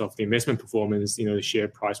terms of the investment performance, the share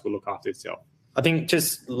price will look after itself. I think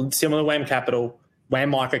just similar to WAM Capital,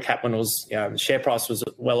 WAM Microcap, when it was, the share price was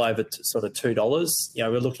well over sort of $2.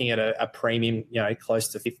 We're looking at a premium, close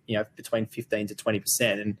to between 15 to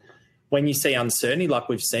 20%. And when you see uncertainty like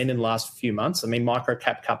we've seen in the last few months,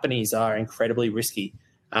 microcap companies are incredibly risky.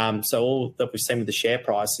 So all that we've seen with the share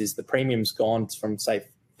price is the premium's gone from, say,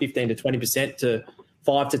 15 to 20% to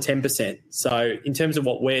 5 to 10%. So in terms of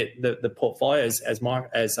what the portfolios, as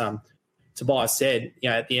Tobias said,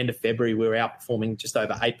 at the end of February, we were outperforming just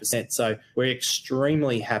over 8%. So we're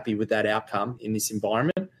extremely happy with that outcome in this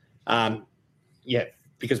environment.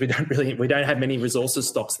 Because we don't have many resources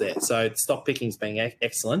stocks there. So stock picking's been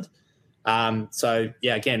excellent.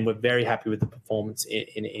 Again, we're very happy with the performance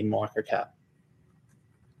in Microcap.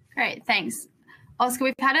 Great, thanks. Oscar,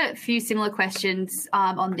 we've had a few similar questions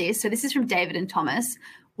on this. So this is from David and Thomas.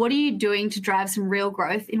 What are you doing to drive some real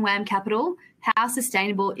growth in WAM Capital? How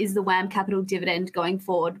sustainable is the WAM Capital dividend going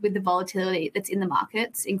forward with the volatility that's in the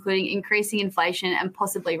markets, including increasing inflation and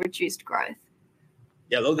possibly reduced growth?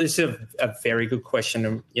 Yeah, look, this is a very good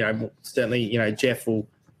question. And, certainly, Jeff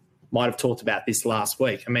might have talked about this last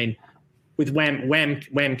week. With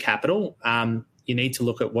WAM Capital, you need to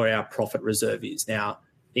look at where our profit reserve is. Now,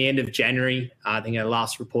 the end of January, I think our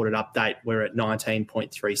last reported update, we're at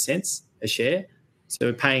 19.3 cents a share. So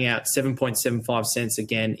we're paying out 7.75 cents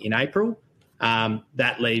again in April.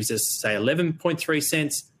 That leaves us, say, 11.3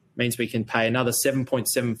 cents, means we can pay another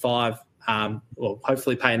 7.75,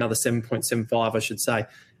 hopefully pay another 7.75, I should say,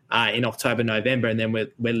 in October, November, and then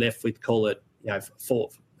we're left with, call it,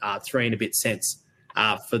 3 and a bit cents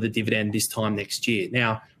for the dividend this time next year.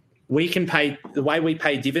 Now, the way we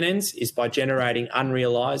pay dividends is by generating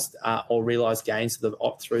unrealised or realised gains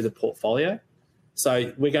through the portfolio.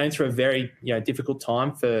 So we're going through a very difficult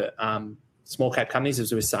time for small cap companies,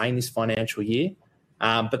 as we were saying, this financial year.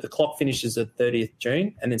 But the clock finishes at 30th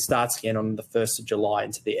June and then starts again on the 1st of July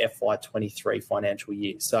into the FY23 financial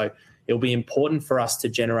year. So it'll be important for us to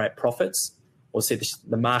generate profits or see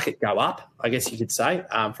the market go up, I guess you could say,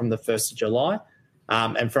 from the 1st of July.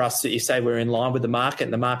 And for us, if you say we're in line with the market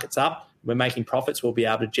and the market's up, we're making profits, we'll be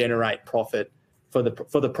able to generate profit for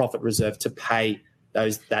the profit reserve to pay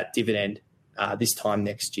that dividend this time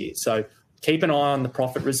next year. So keep an eye on the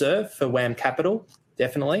profit reserve for WAM Capital,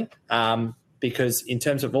 definitely, because in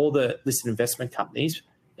terms of all the listed investment companies,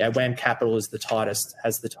 WAM Capital has the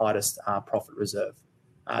tightest profit reserve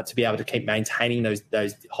to be able to keep maintaining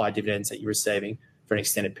those high dividends that you're receiving for an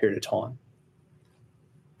extended period of time.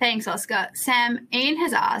 Thanks, Oscar. Sam, Ian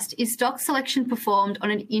has asked, is stock selection performed on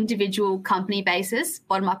an individual company basis,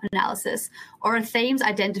 bottom-up analysis, or are themes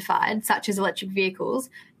identified, such as electric vehicles,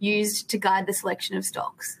 used to guide the selection of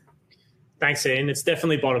stocks? Thanks, Ian. It's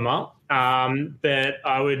definitely bottom-up, but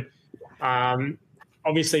I would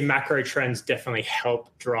obviously macro trends definitely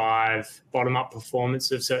help drive bottom-up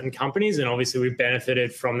performance of certain companies, and obviously we've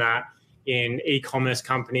benefited from that in e-commerce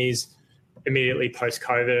companies immediately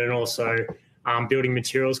post-COVID and also building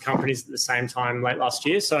materials companies at the same time late last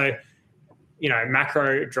year. So,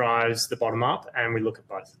 macro drives the bottom up and we look at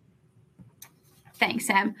both. Thanks,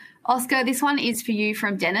 Sam. Oscar, this one is for you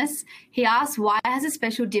from Dennis. He asks, why has a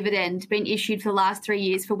special dividend been issued for the last 3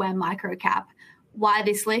 years for WAM Microcap? Why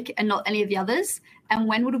this LIC and not any of the others? And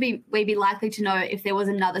when would we be likely to know if there was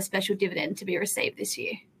another special dividend to be received this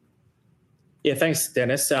year? Yeah, thanks,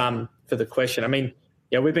 Dennis, for the question.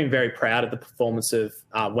 We've been very proud of the performance of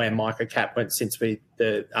WAM Microcap since the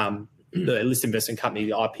listed investment company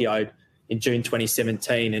IPO'd in June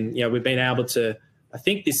 2017. And, we've been able to, I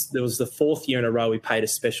think there was the 4th year in a row we paid a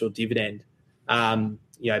special dividend.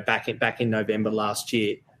 back in November last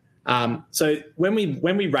year. So when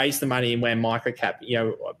we raised the money in WAM Microcap,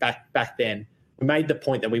 back then, we made the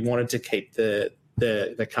point that we wanted to keep the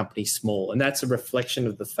company small, and that's a reflection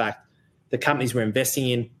of the fact the companies we're investing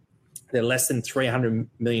in, they're less than $300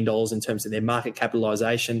 million in terms of their market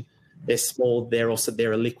capitalization. They're small. They're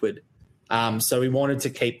illiquid. So we wanted to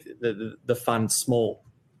keep the fund small.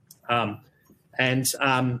 And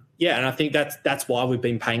I think that's why we've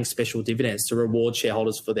been paying special dividends to reward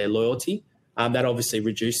shareholders for their loyalty. That obviously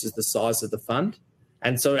reduces the size of the fund.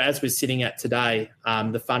 And so as we're sitting at today,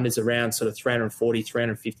 the fund is around sort of $340,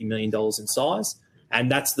 $350 million in size. And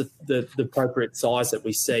that's the appropriate size that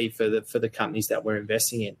we see for the companies that we're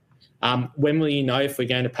investing in. When will you know if we're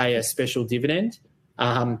going to pay a special dividend?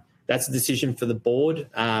 That's a decision for the board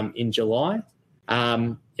in July.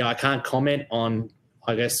 I can't comment on,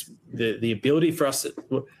 I guess, the ability for us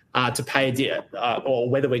to pay or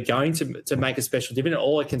whether we're going to make a special dividend.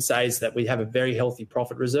 All I can say is that we have a very healthy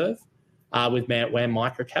profit reserve with WAM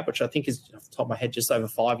Microcap, which I think is, off the top of my head, just over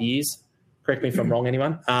 5 years. Correct me if I'm wrong,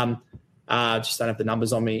 anyone. Just don't have the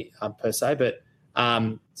numbers on me per se. But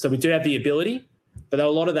so we do have the ability, but a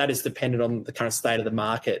lot of that is dependent on the current state of the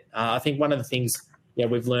market. I think one of the things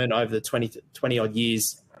we've learned over the 20-odd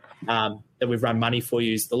years that we've run Money For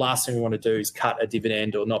You is the last thing we want to do is cut a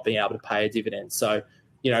dividend or not being able to pay a dividend. So,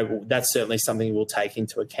 that's certainly something we'll take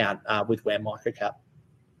into account with WAM Microcap.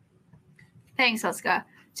 Thanks, Oscar.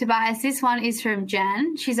 Tobias, this one is from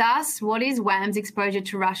Jan. She's asked, what is WAM's exposure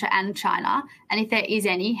to Russia and China? And if there is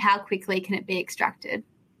any, how quickly can it be extracted?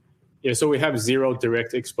 Yeah, so we have zero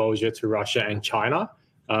direct exposure to Russia and China.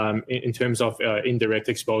 In terms of indirect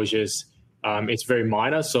exposures, it's very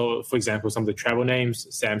minor. So, for example, some of the travel names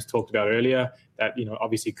Sam's talked about earlier that,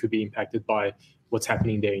 obviously could be impacted by what's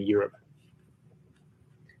happening there in Europe.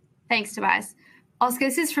 Thanks, Tobias. Oscar,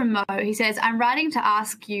 this is from Mo. He says, I'm writing to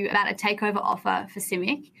ask you about a takeover offer for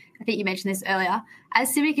CIMIC. I think you mentioned this earlier.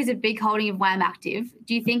 As CIMIC is a big holding of WAM Active,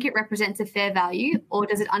 do you think it represents a fair value or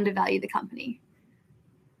does it undervalue the company?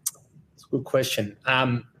 It's a good question.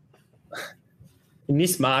 In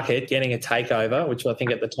this market, getting a takeover, which I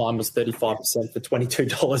think at the time was 35% for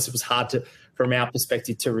 $22, it was hard from our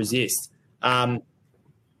perspective, to resist. CIMIC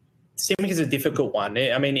is a difficult one.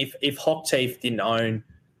 I mean, if HOCHTIEF didn't own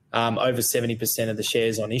over 70% of the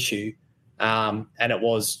shares on issue, and it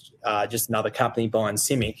was just another company buying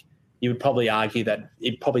CIMIC, you would probably argue that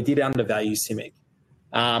it probably did undervalue CIMIC.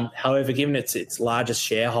 However, given its largest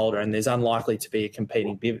shareholder, and there's unlikely to be a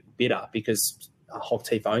competing bidder because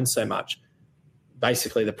HOCHTIEF owns so much,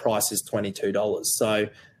 basically the price is $22. So,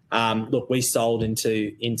 look, we sold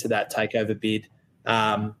into that takeover bid,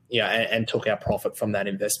 and took our profit from that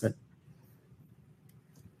investment.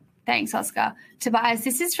 Thanks, Oscar. Tobias,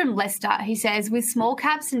 this is from Lester. He says, with small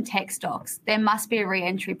caps and tech stocks, there must be a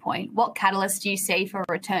re-entry point. What catalyst do you see for a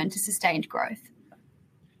return to sustained growth?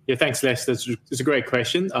 Yeah, thanks, Lester. It's a great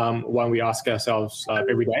question, one we ask ourselves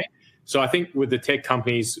every day. So I think with the tech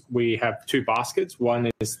companies, we have two baskets.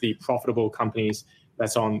 One is the profitable companies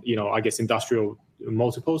that's on, I guess, industrial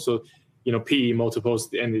multiples. So, PE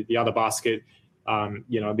multiples, and the other basket,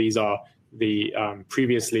 these are the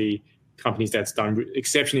previously companies that's done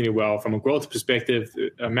exceptionally well from a growth perspective,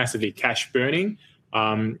 massively cash burning,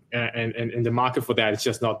 and the market for that is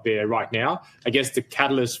just not there right now. I guess the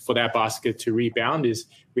catalyst for that basket to rebound is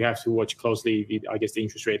we have to watch closely, the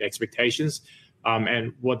interest rate expectations,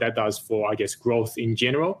 and what that does for, I guess, growth in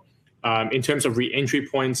general. In terms of re-entry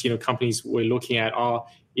points, companies we're looking at are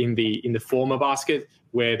in the former basket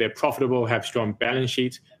where they're profitable, have strong balance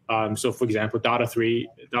sheets. So, for example, Data#3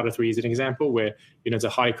 is an example where it's a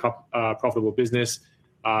high profitable business,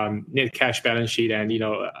 net cash balance sheet, and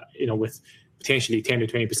with potentially 10 to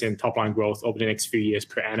 20% top line growth over the next few years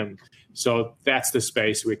per annum. So that's the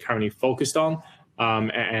space we're currently focused on,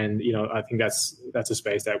 and I think that's a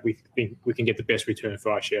space that we think we can get the best return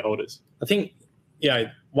for our shareholders. I think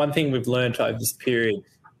one thing we've learned over this period,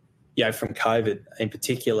 from COVID in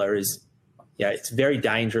particular, is it's very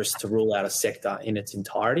dangerous to rule out a sector in its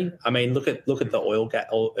entirety. I mean, look at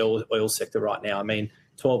the oil sector right now. I mean,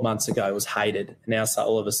 12 months ago it was hated. Now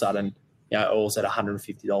all of a sudden, oil's at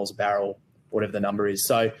 $150 a barrel, whatever the number is.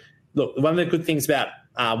 So, look, one of the good things about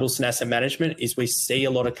Wilson Asset Management is we see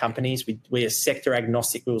a lot of companies. We are sector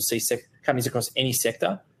agnostic. We will see companies across any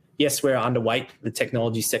sector. Yes, we're underweight the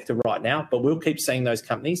technology sector right now, but we'll keep seeing those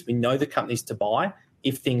companies. We know the companies to buy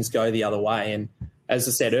if things go the other way. And as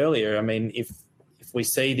I said earlier, I mean, if we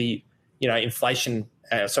see the inflation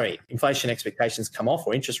expectations come off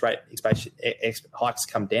or interest rate hikes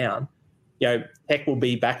come down, tech will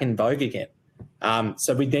be back in vogue again.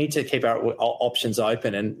 So we need to keep our options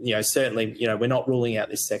open, and certainly we're not ruling out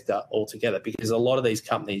this sector altogether, because a lot of these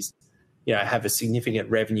companies have a significant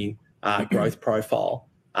revenue growth profile,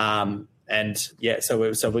 so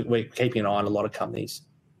we're keeping an eye on a lot of companies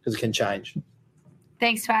because it can change.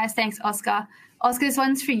 Thanks, Tobias. Thanks, Oscar. Oscar, this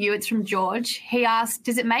one's for you. It's from George. He asked,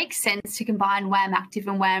 does it make sense to combine WAM Active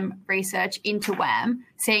and WAM Research into WAM,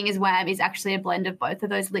 seeing as WAM is actually a blend of both of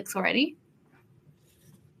those LICs already?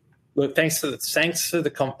 Look, thanks for the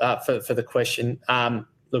question.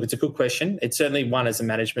 Look, it's a good question. It's certainly one as a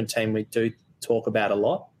management team we do talk about a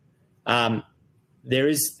lot. There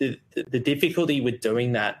is the difficulty with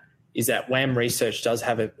doing that is that WAM Research does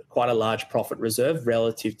have quite a large profit reserve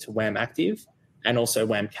relative to WAM Active and also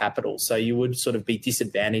WAM Capital. So you would sort of be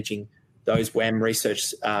disadvantaging those WAM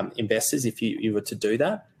Research investors if you were to do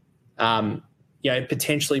that. It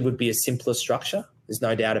potentially would be a simpler structure. There's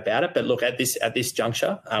no doubt about it. But look, at this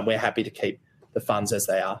juncture, we're happy to keep the funds as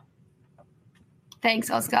they are.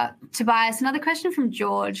 Thanks, Oscar. Tobias, another question from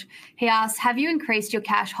George. He asks, have you increased your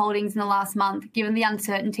cash holdings in the last month, given the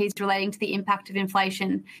uncertainties relating to the impact of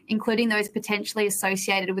inflation, including those potentially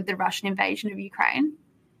associated with the Russian invasion of Ukraine?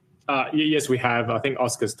 Yes, we have. I think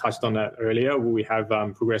Oscar's touched on that earlier. We have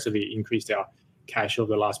progressively increased our cash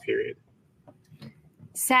over the last period.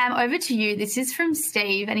 Sam, over to you. This is from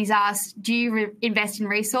Steve, and he's asked, do you invest in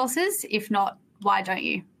resources? If not, why don't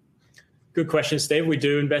you? Good question, Steve. We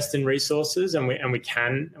do invest in resources, and we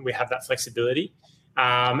have that flexibility.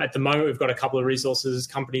 At the moment, we've got a couple of resources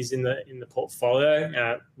companies in the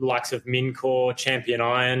portfolio, the likes of Mincor, Champion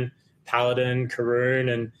Iron, Paladin,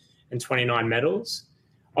 Karoon, and 29 Metals.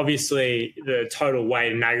 Obviously, the total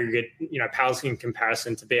weight and aggregate, pales in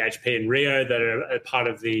comparison to BHP and Rio that are part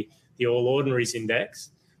of the All Ordinaries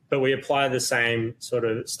Index. But we apply the same sort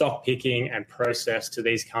of stock picking and process to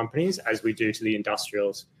these companies as we do to the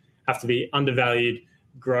industrials. Have to be undervalued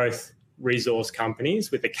growth resource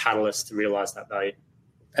companies with the catalyst to realise that value.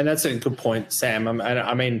 And that's a good point, Sam.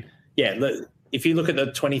 If you look at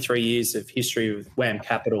the 23 years of history of WAM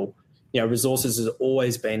Capital, resources has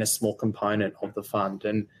always been a small component of the fund.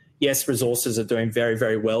 And yes, resources are doing very,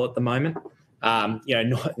 very well at the moment.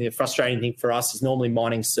 The frustrating thing for us is normally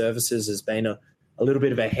mining services has been a little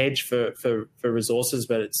bit of a hedge for resources,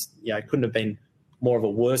 but it couldn't have been more of a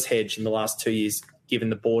worse hedge in the last 2 years, given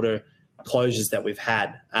the border closures that we've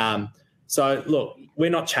had. So look, we're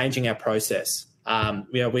not changing our process.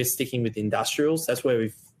 We're sticking with industrials. That's where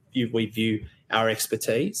we view our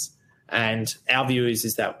expertise. And our view is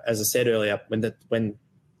that, as I said earlier, when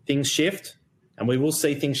things shift, and we will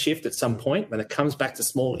see things shift at some point, when it comes back to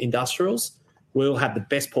small industrials, we'll have the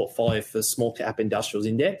best portfolio for the small cap industrials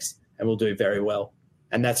index, and we'll do very well.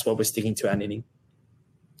 And that's what we're sticking to our knitting.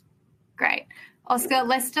 Great. Oscar,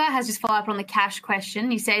 Lester has just followed up on the cash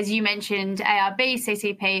question. He says, you mentioned ARB,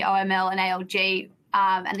 CCP, OML and ALG,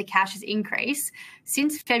 and the cash has increased.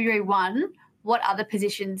 Since February 1, what other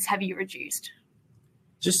positions have you reduced?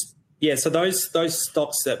 So those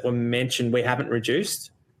stocks that were mentioned, we haven't reduced.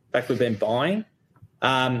 In fact, we've been buying.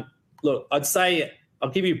 Look, I'd say I'll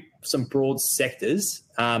give you some broad sectors.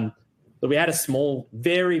 We had a small,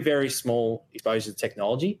 very, very small exposure to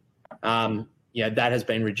technology. That has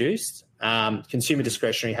been reduced. Consumer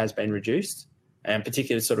discretionary has been reduced, and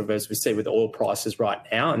particularly sort of as we see with oil prices right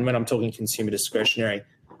now. And when I'm talking consumer discretionary,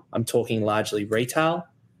 I'm talking largely retail.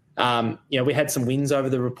 We had some wins over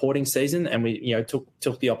the reporting season, and we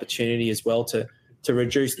took the opportunity as well to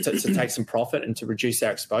reduce, to take some profit and to reduce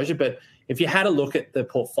our exposure. But if you had a look at the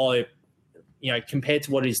portfolio, compared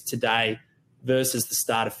to what it is today versus the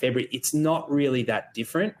start of February, it's not really that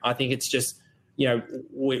different. I think it's just,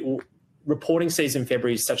 reporting season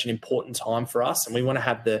February is such an important time for us, and we want to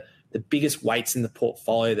have the biggest weights in the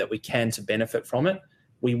portfolio that we can to benefit from it.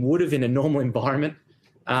 We would have in a normal environment.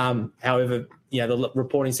 However, the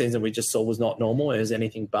reporting season we just saw was not normal. It was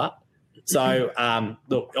anything but. So,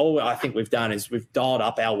 look, all I think we've done is we've dialed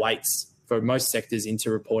up our weights for most sectors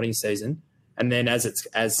into reporting season. And then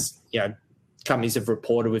as companies have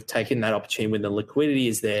reported, we've taken that opportunity when the liquidity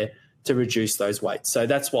is there to reduce those weights. So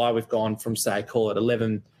that's why we've gone from, say, call it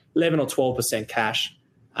 11 or 12% cash,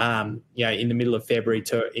 in the middle of February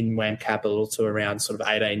in WAM Capital to around sort of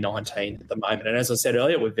 18, 19 at the moment. And as I said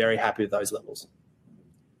earlier, we're very happy with those levels.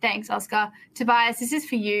 Thanks, Oscar. Tobias, this is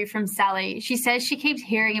for you from Sally. She says she keeps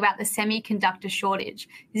hearing about the semiconductor shortage.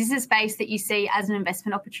 Is this a space that you see as an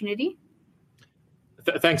investment opportunity?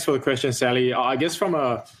 Thanks for the question, Sally. I guess from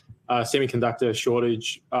a semiconductor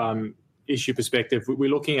shortage issue perspective, we're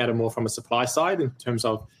looking at it more from a supply side in terms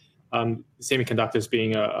of semiconductors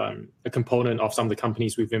being a component of some of the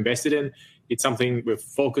companies we've invested in. It's something we've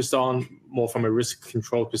focused on more from a risk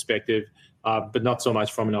control perspective but not so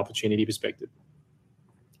much from an opportunity perspective.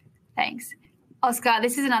 Thanks. Oscar,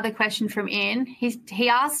 this is another question from Ian. He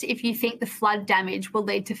asked if you think the flood damage will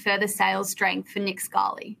lead to further sales strength for Nick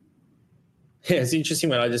Scali. Yeah, it's interesting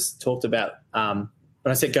when I just talked about when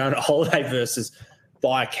I said go on a holiday versus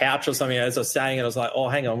buy a couch or something. As I was saying it, I was like, oh,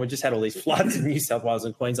 hang on, we just had all these floods in New South Wales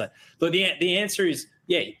and Queensland. But the answer is,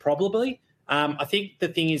 yeah, probably. I think the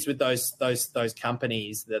thing is with those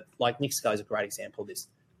companies that, like Nick Scali is a great example of this.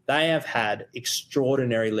 They have had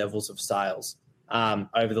extraordinary levels of sales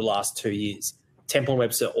over the last 2 years. Temple &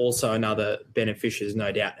 Webster also another beneficiary,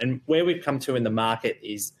 no doubt. And where we've come to in the market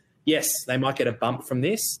is, yes, they might get a bump from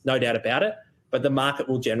this, no doubt about it, but the market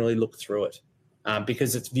will generally look through it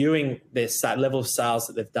because it's viewing their level of sales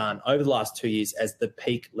that they've done over the last 2 years as the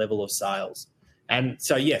peak level of sales. And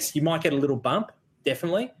so, yes, you might get a little bump,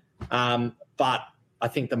 definitely, but I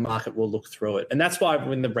think the market will look through it. And that's why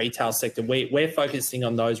in the retail sector, we're focusing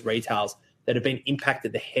on those retails that have been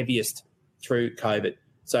impacted the heaviest through COVID.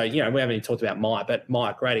 So, we haven't even talked about Myer, but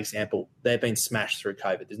Myer, great example. They've been smashed through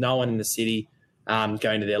COVID. There's no one in the city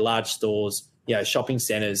going to their large stores. Shopping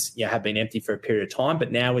centres, have been empty for a period of time, but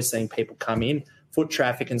now we're seeing people come in, foot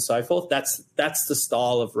traffic and so forth. That's the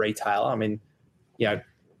style of retailer. I mean,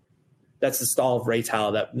 that's the style of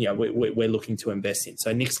retailer that, we're looking to invest in.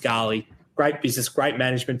 So Nick Scali, great business, great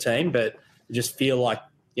management team, but I just feel like,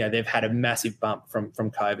 they've had a massive bump from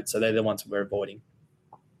COVID. So they're the ones we're avoiding.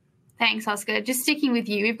 Thanks, Oscar. Just sticking with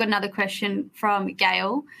you, we've got another question from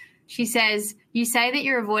Gail. She says, you say that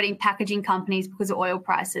you're avoiding packaging companies because of oil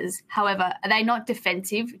prices. However, are they not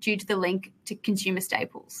defensive due to the link to consumer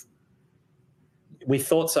staples? We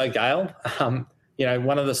thought so, Gail.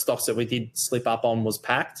 One of the stocks that we did slip up on was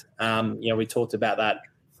Pact. We talked about that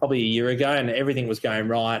probably a year ago and everything was going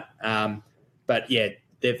right. But,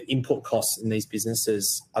 their input costs in these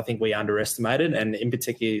businesses, I think we underestimated. And in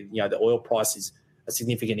particular, the oil price is a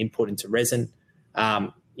significant input into resin.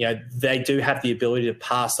 They do have the ability to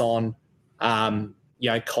pass on,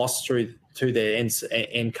 costs through to their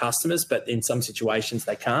end customers, but in some situations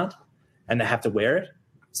they can't, and they have to wear it.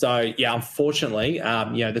 So unfortunately,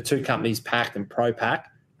 the two companies, Pact and ProPac,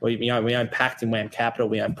 we own Pact in WAM Capital,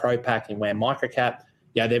 we own ProPac in WAM Microcap.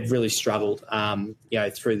 They've really struggled,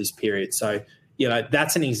 through this period. So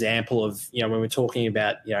that's an example of when we're talking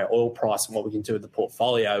about oil price and what we can do with the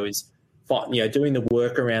portfolio is doing the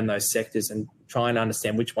work around those sectors and trying to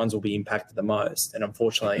understand which ones will be impacted the most. And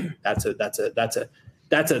unfortunately, that's a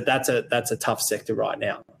tough sector right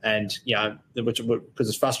now. And because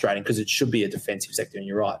it's frustrating because it should be a defensive sector, and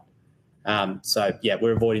you're right.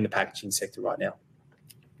 We're avoiding the packaging sector right now.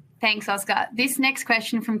 Thanks, Oscar. This next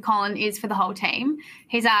question from Colin is for the whole team.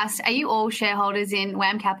 He's asked, are you all shareholders in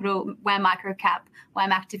WAM Capital, WAM Microcap,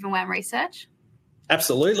 WAM Active and WAM Research?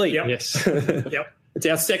 Absolutely. Yep. Yes. Yep. It's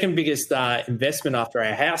our second biggest investment after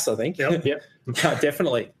our house, I think. Yep.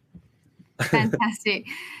 Definitely. Fantastic.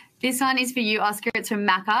 This one is for you, Oscar. It's from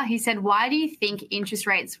Macca. He said, why do you think interest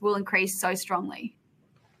rates will increase so strongly?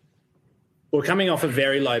 We're coming off a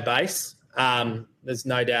very low base. There's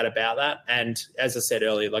no doubt about that. And as I said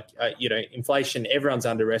earlier, inflation, everyone's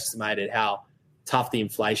underestimated how tough the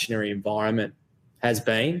inflationary environment has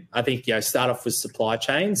been. I think, start off with supply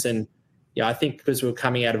chains. And, I think because we were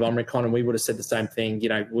coming out of Omicron and we would have said the same thing,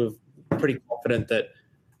 we're pretty confident that,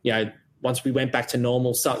 once we went back to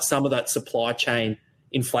normal, some of that supply chain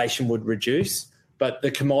inflation would reduce. But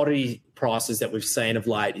the commodity prices that we've seen of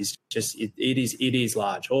late is just, it is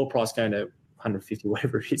large. Oil price going to 150,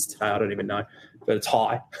 whatever it is today, I don't even know, but it's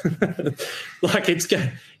high.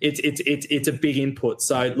 It's a big input.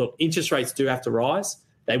 So look, interest rates do have to rise.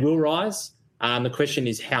 They will rise. The question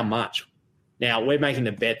is how much. Now we're making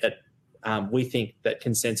the bet that we think that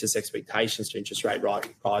consensus expectations to interest rate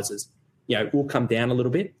rises, will come down a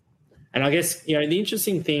little bit. And I guess, the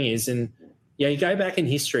interesting thing is, and you go back in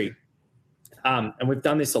history, and we've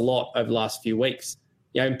done this a lot over the last few weeks,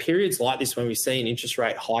 in periods like this when we see an interest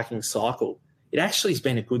rate hiking cycle, it actually has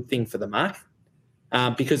been a good thing for the market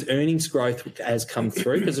because earnings growth has come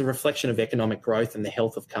through as a reflection of economic growth and the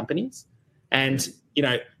health of companies. And,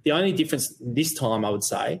 the only difference this time, I would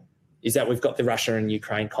say, is that we've got the Russia and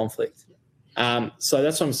Ukraine conflict. So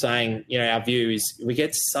that's what I'm saying. Our view is we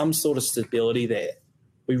get some sort of stability there.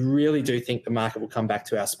 We really do think the market will come back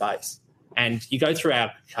to our space. And you go through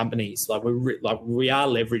our companies, we are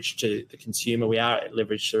leveraged to the consumer. We are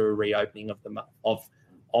leveraged to a reopening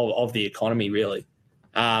of the economy, really,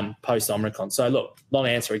 post Omicron. So look, long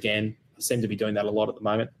answer again. I seem to be doing that a lot at the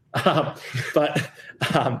moment. But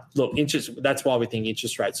look, that's why we think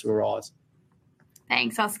interest rates will rise.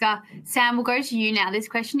 Thanks, Oscar. Sam, we'll go to you now. This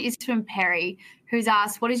question is from Perry, who's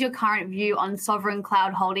asked, what is your current view on sovereign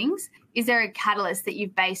cloud holdings Is there a catalyst that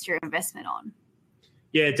you've based your investment on?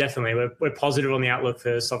 Yeah, definitely. We're positive on the outlook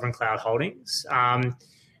for Sovereign Cloud Holdings.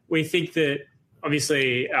 We think that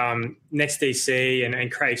obviously NextDC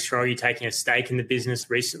and Craig Scroggie taking a stake in the business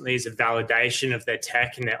recently is a validation of their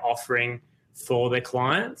tech and their offering for their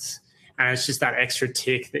clients. And it's just that extra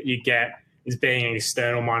tick that you get as being an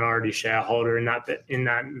external minority shareholder in that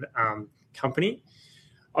company.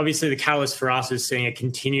 Obviously, the catalyst for us is seeing a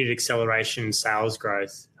continued acceleration in sales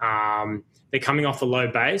growth. They're coming off a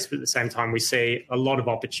low base, but at the same time, we see a lot of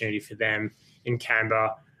opportunity for them in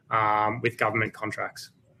Canberra with government contracts.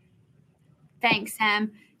 Thanks,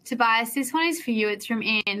 Sam. Tobias, this one is for you. It's from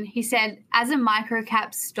Ian. He said, as a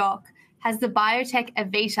microcap stock, has the biotech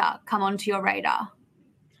Avita come onto your radar?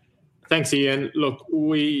 Thanks, Ian. Look,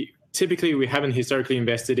 we haven't historically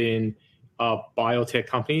invested in biotech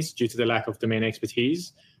companies due to the lack of domain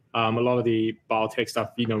expertise. A lot of the biotech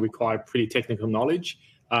stuff, require pretty technical knowledge.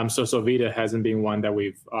 So Avita hasn't been one that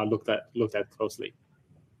we've looked at closely.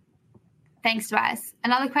 Thanks, Tobias.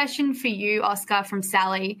 Another question for you, Oscar, from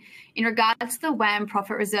Sally. In regards to the WAM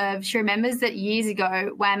profit reserve, she remembers that years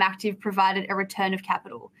ago, WAM Active provided a return of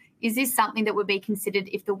capital. Is this something that would be considered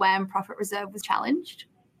if the WAM profit reserve was challenged?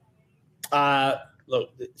 Look,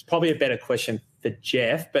 it's probably a better question for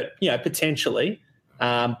Jeff, but potentially.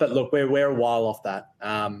 But look, we're a while off that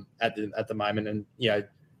at the moment, and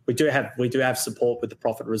we do have support with the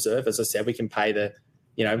profit reserve. As I said, we can pay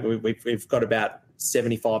we've got about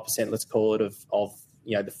 75%, let's call it, of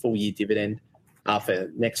the full year dividend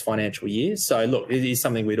for next financial year. So look, it is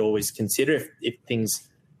something we'd always consider if things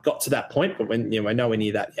got to that point, but when we're nowhere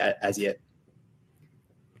near that as yet.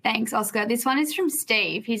 Thanks, Oscar. This one is from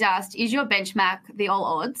Steve. He's asked, is your benchmark the All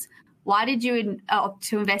Odds? Why did you opt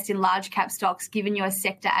to invest in large cap stocks given you're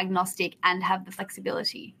sector agnostic and have the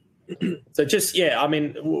flexibility? So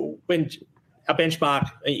when our benchmark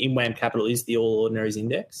in WAM Capital is the All Ordinaries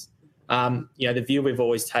Index. The view we've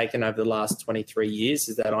always taken over the last 23 years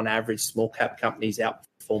is that on average, small cap companies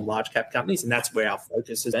outperform large cap companies, and that's where our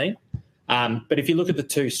focus has been. But if you look at the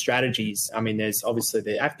two strategies, there's obviously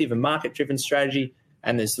the active and market-driven strategy,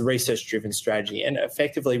 and there's the research-driven strategy. And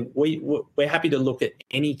effectively, we're happy to look at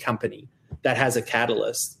any company that has a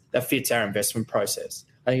catalyst that fits our investment process.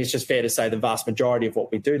 I think it's just fair to say the vast majority of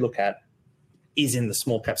what we do look at is in the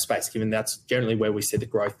small cap space, given that's generally where we see the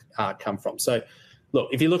growth come from. So, look,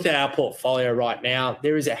 if you look at our portfolio right now,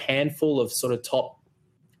 there is a handful of sort of top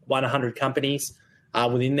 100 companies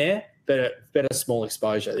within there, but a small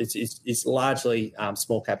exposure. It's largely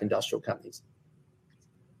small cap industrial companies.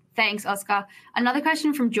 Thanks, Oscar. Another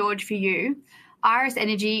question from George for you. Iris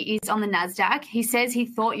Energy is on the NASDAQ. He says he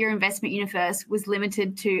thought your investment universe was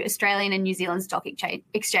limited to Australian and New Zealand stock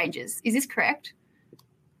exchanges. Is this correct?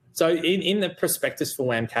 So in the prospectus for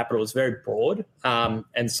WAM Capital, it's very broad,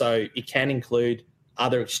 and so it can include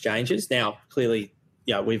other exchanges. Now, clearly,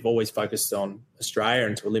 we've always focused on Australia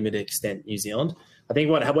and to a limited extent New Zealand. I think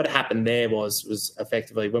what happened there was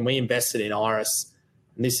effectively when we invested in Iris,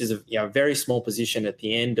 and this is a very small position at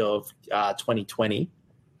the end of 2020,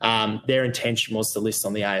 their intention was to list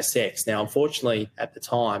on the ASX. Now, unfortunately, at the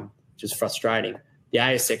time, which is frustrating, the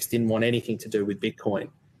ASX didn't want anything to do with Bitcoin.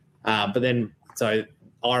 But then, so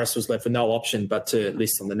Iris was left with no option but to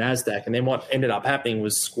list on the NASDAQ. And then what ended up happening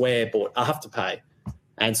was Square bought Afterpay,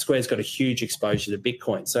 and Square's got a huge exposure to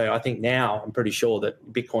Bitcoin. So I think now I'm pretty sure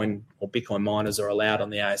that Bitcoin or Bitcoin miners are allowed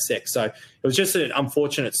on the ASX. So it was just an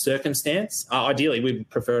unfortunate circumstance. Ideally, we'd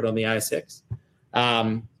prefer it on the ASX.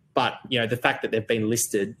 But, the fact that they've been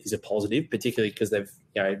listed is a positive, particularly because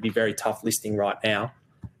it'd be very tough listing right now.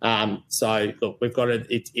 So, look, we've got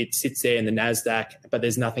it sits there in the NASDAQ, but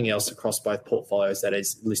there's nothing else across both portfolios that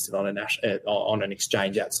is listed on an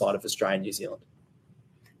exchange outside of Australia and New Zealand.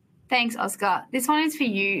 Thanks, Oscar. This one is for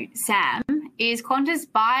you, Sam. Is Qantas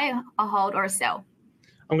buy, a hold, or a sell?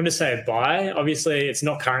 I'm going to say buy. Obviously, it's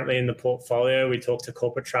not currently in the portfolio. We talked to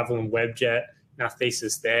Corporate Travel and Webjet, and our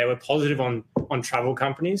thesis there. We're positive on travel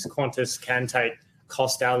companies. Qantas can take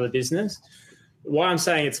cost out of the business. Why I'm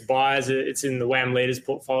saying it's buy is it's in the WAM Leaders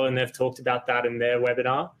portfolio, and they've talked about that in their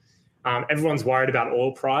webinar. Everyone's worried about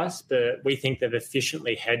oil price, but we think they've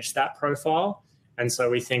efficiently hedged that profile, and so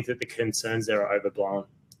we think that the concerns there are overblown.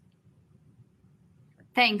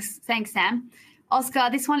 Thanks, Sam. Oscar,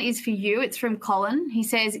 this one is for you. It's from Colin. He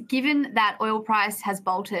says, given that oil price has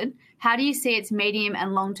bolted, how do you see its medium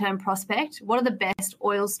and long-term prospect? What are the best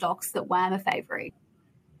oil stocks that WAM are favouring?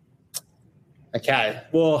 Okay.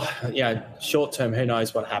 Well, short term, who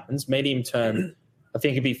knows what happens. Medium term, I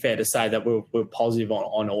think it'd be fair to say that we're positive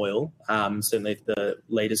on oil. Certainly if the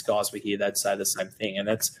leaders guys were here, they'd say the same thing. And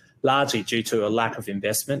that's largely due to a lack of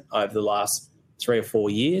investment over the last 3 or 4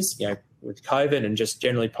 years. With COVID and just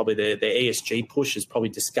generally probably the ESG push has probably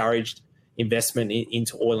discouraged investment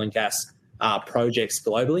into oil and gas projects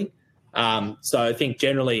globally. So I think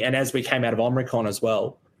generally, and as we came out of Omicron as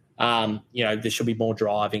well, there should be more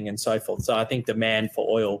driving and so forth. So I think demand for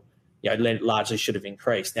oil, largely should have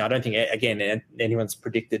increased. Now, I don't think, again, anyone's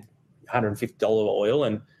predicted $150 oil,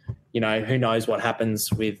 and who knows what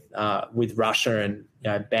happens with Russia and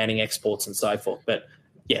banning exports and so forth. But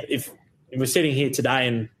yeah, if we're sitting here today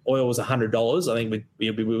and oil was $100, I think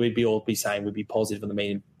we'd all be saying we'd be positive in the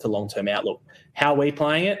medium to long term outlook. How are we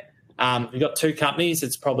playing it? We've got 2 companies.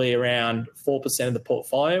 It's probably around 4% of the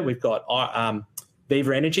portfolio. We've got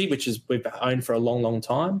Viva Energy, which we've owned for a long, long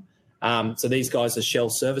time. So these guys are Shell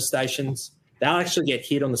service stations. They'll actually get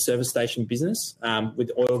hit on the service station business with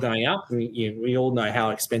oil going up. We all know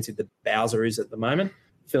how expensive the Bowser is at the moment.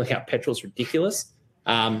 Filling up petrol is ridiculous.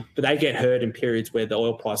 But they get hurt in periods where the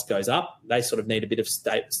oil price goes up. They sort of need a bit of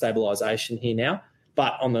stabilisation here now.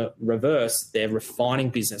 But on the reverse, their refining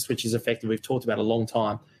business, which is effective, we've talked about a long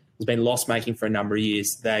time, has been loss-making for a number of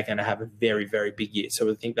years. They're going to have a very, very big year. So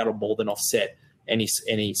we think that'll more than offset any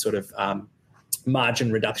sort of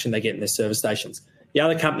margin reduction they get in their service stations. The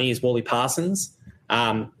other company is Worley Parsons.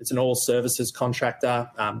 It's an oil services contractor,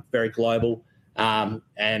 very global, and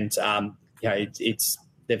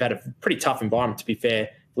they've had a pretty tough environment, to be fair,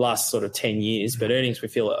 the last sort of 10 years. But earnings, we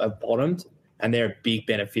feel, have bottomed, and they're a big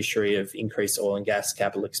beneficiary of increased oil and gas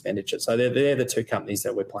capital expenditure. So they're the 2 companies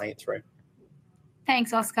that we're playing it through.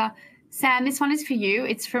 Thanks, Oscar. Sam, this one is for you.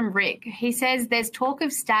 It's from Rick. He says there's talk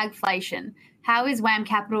of stagflation. How is WAM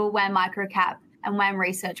Capital, WAM Microcap, and WAM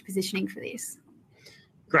Research positioning for this?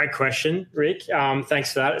 Great question, Rick.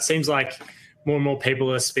 Thanks for that. It seems like more and more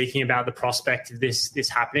people are speaking about the prospect of this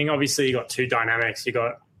happening. Obviously, you've got 2 dynamics. You've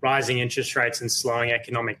got rising interest rates and slowing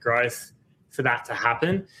economic growth for that to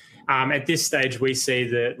happen. At this stage, we see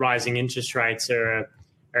that rising interest rates are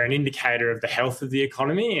an indicator of the health of the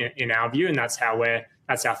economy, in our view, and that's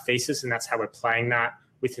our thesis, and that's how we're playing that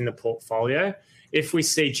within the portfolio. If we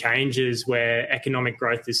see changes where economic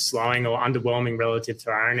growth is slowing or underwhelming relative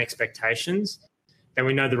to our own expectations, then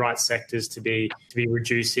we know the right sectors to be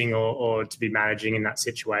reducing or to be managing in that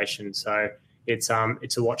situation. So it's a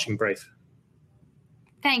watching brief.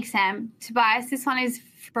 Thanks, Sam. Tobias, this one is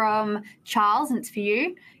from Charles, and it's for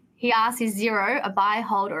you. He asks, is Xero a buy,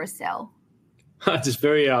 hold, or a sell? Just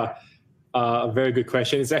a very good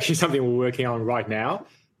question. It's actually something we're working on right now.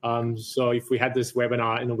 So if we had this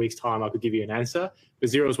webinar in a week's time, I could give you an answer. But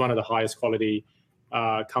Xero is one of the highest quality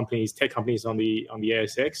tech companies on the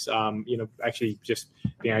ASX. Actually just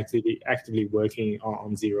being actively working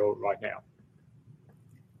on Xero right now.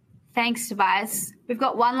 Thanks, Tobias. We've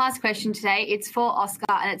got one last question today. It's for Oscar,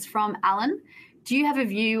 and it's from Alan. Do you have a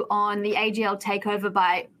view on the AGL takeover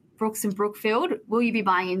by Brooks and Brookfield? Will you be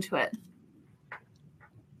buying into it?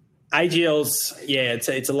 AGL's,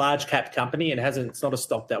 it's a large cap company, and it's not a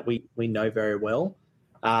stock that we know very well.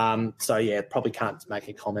 Probably can't make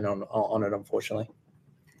a comment on it, unfortunately.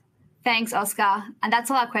 Thanks, Oscar. And that's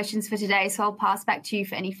all our questions for today. So I'll pass back to you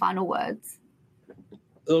for any final words.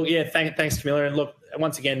 Look, thanks, Camilla. And look,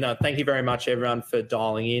 once again, thank you very much, everyone, for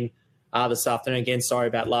dialing in this afternoon. Again, sorry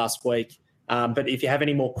about last week. But if you have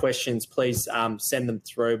any more questions, please send them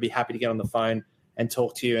through. Be happy to get on the phone and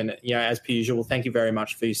talk to you. And, as per usual, thank you very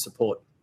much for your support.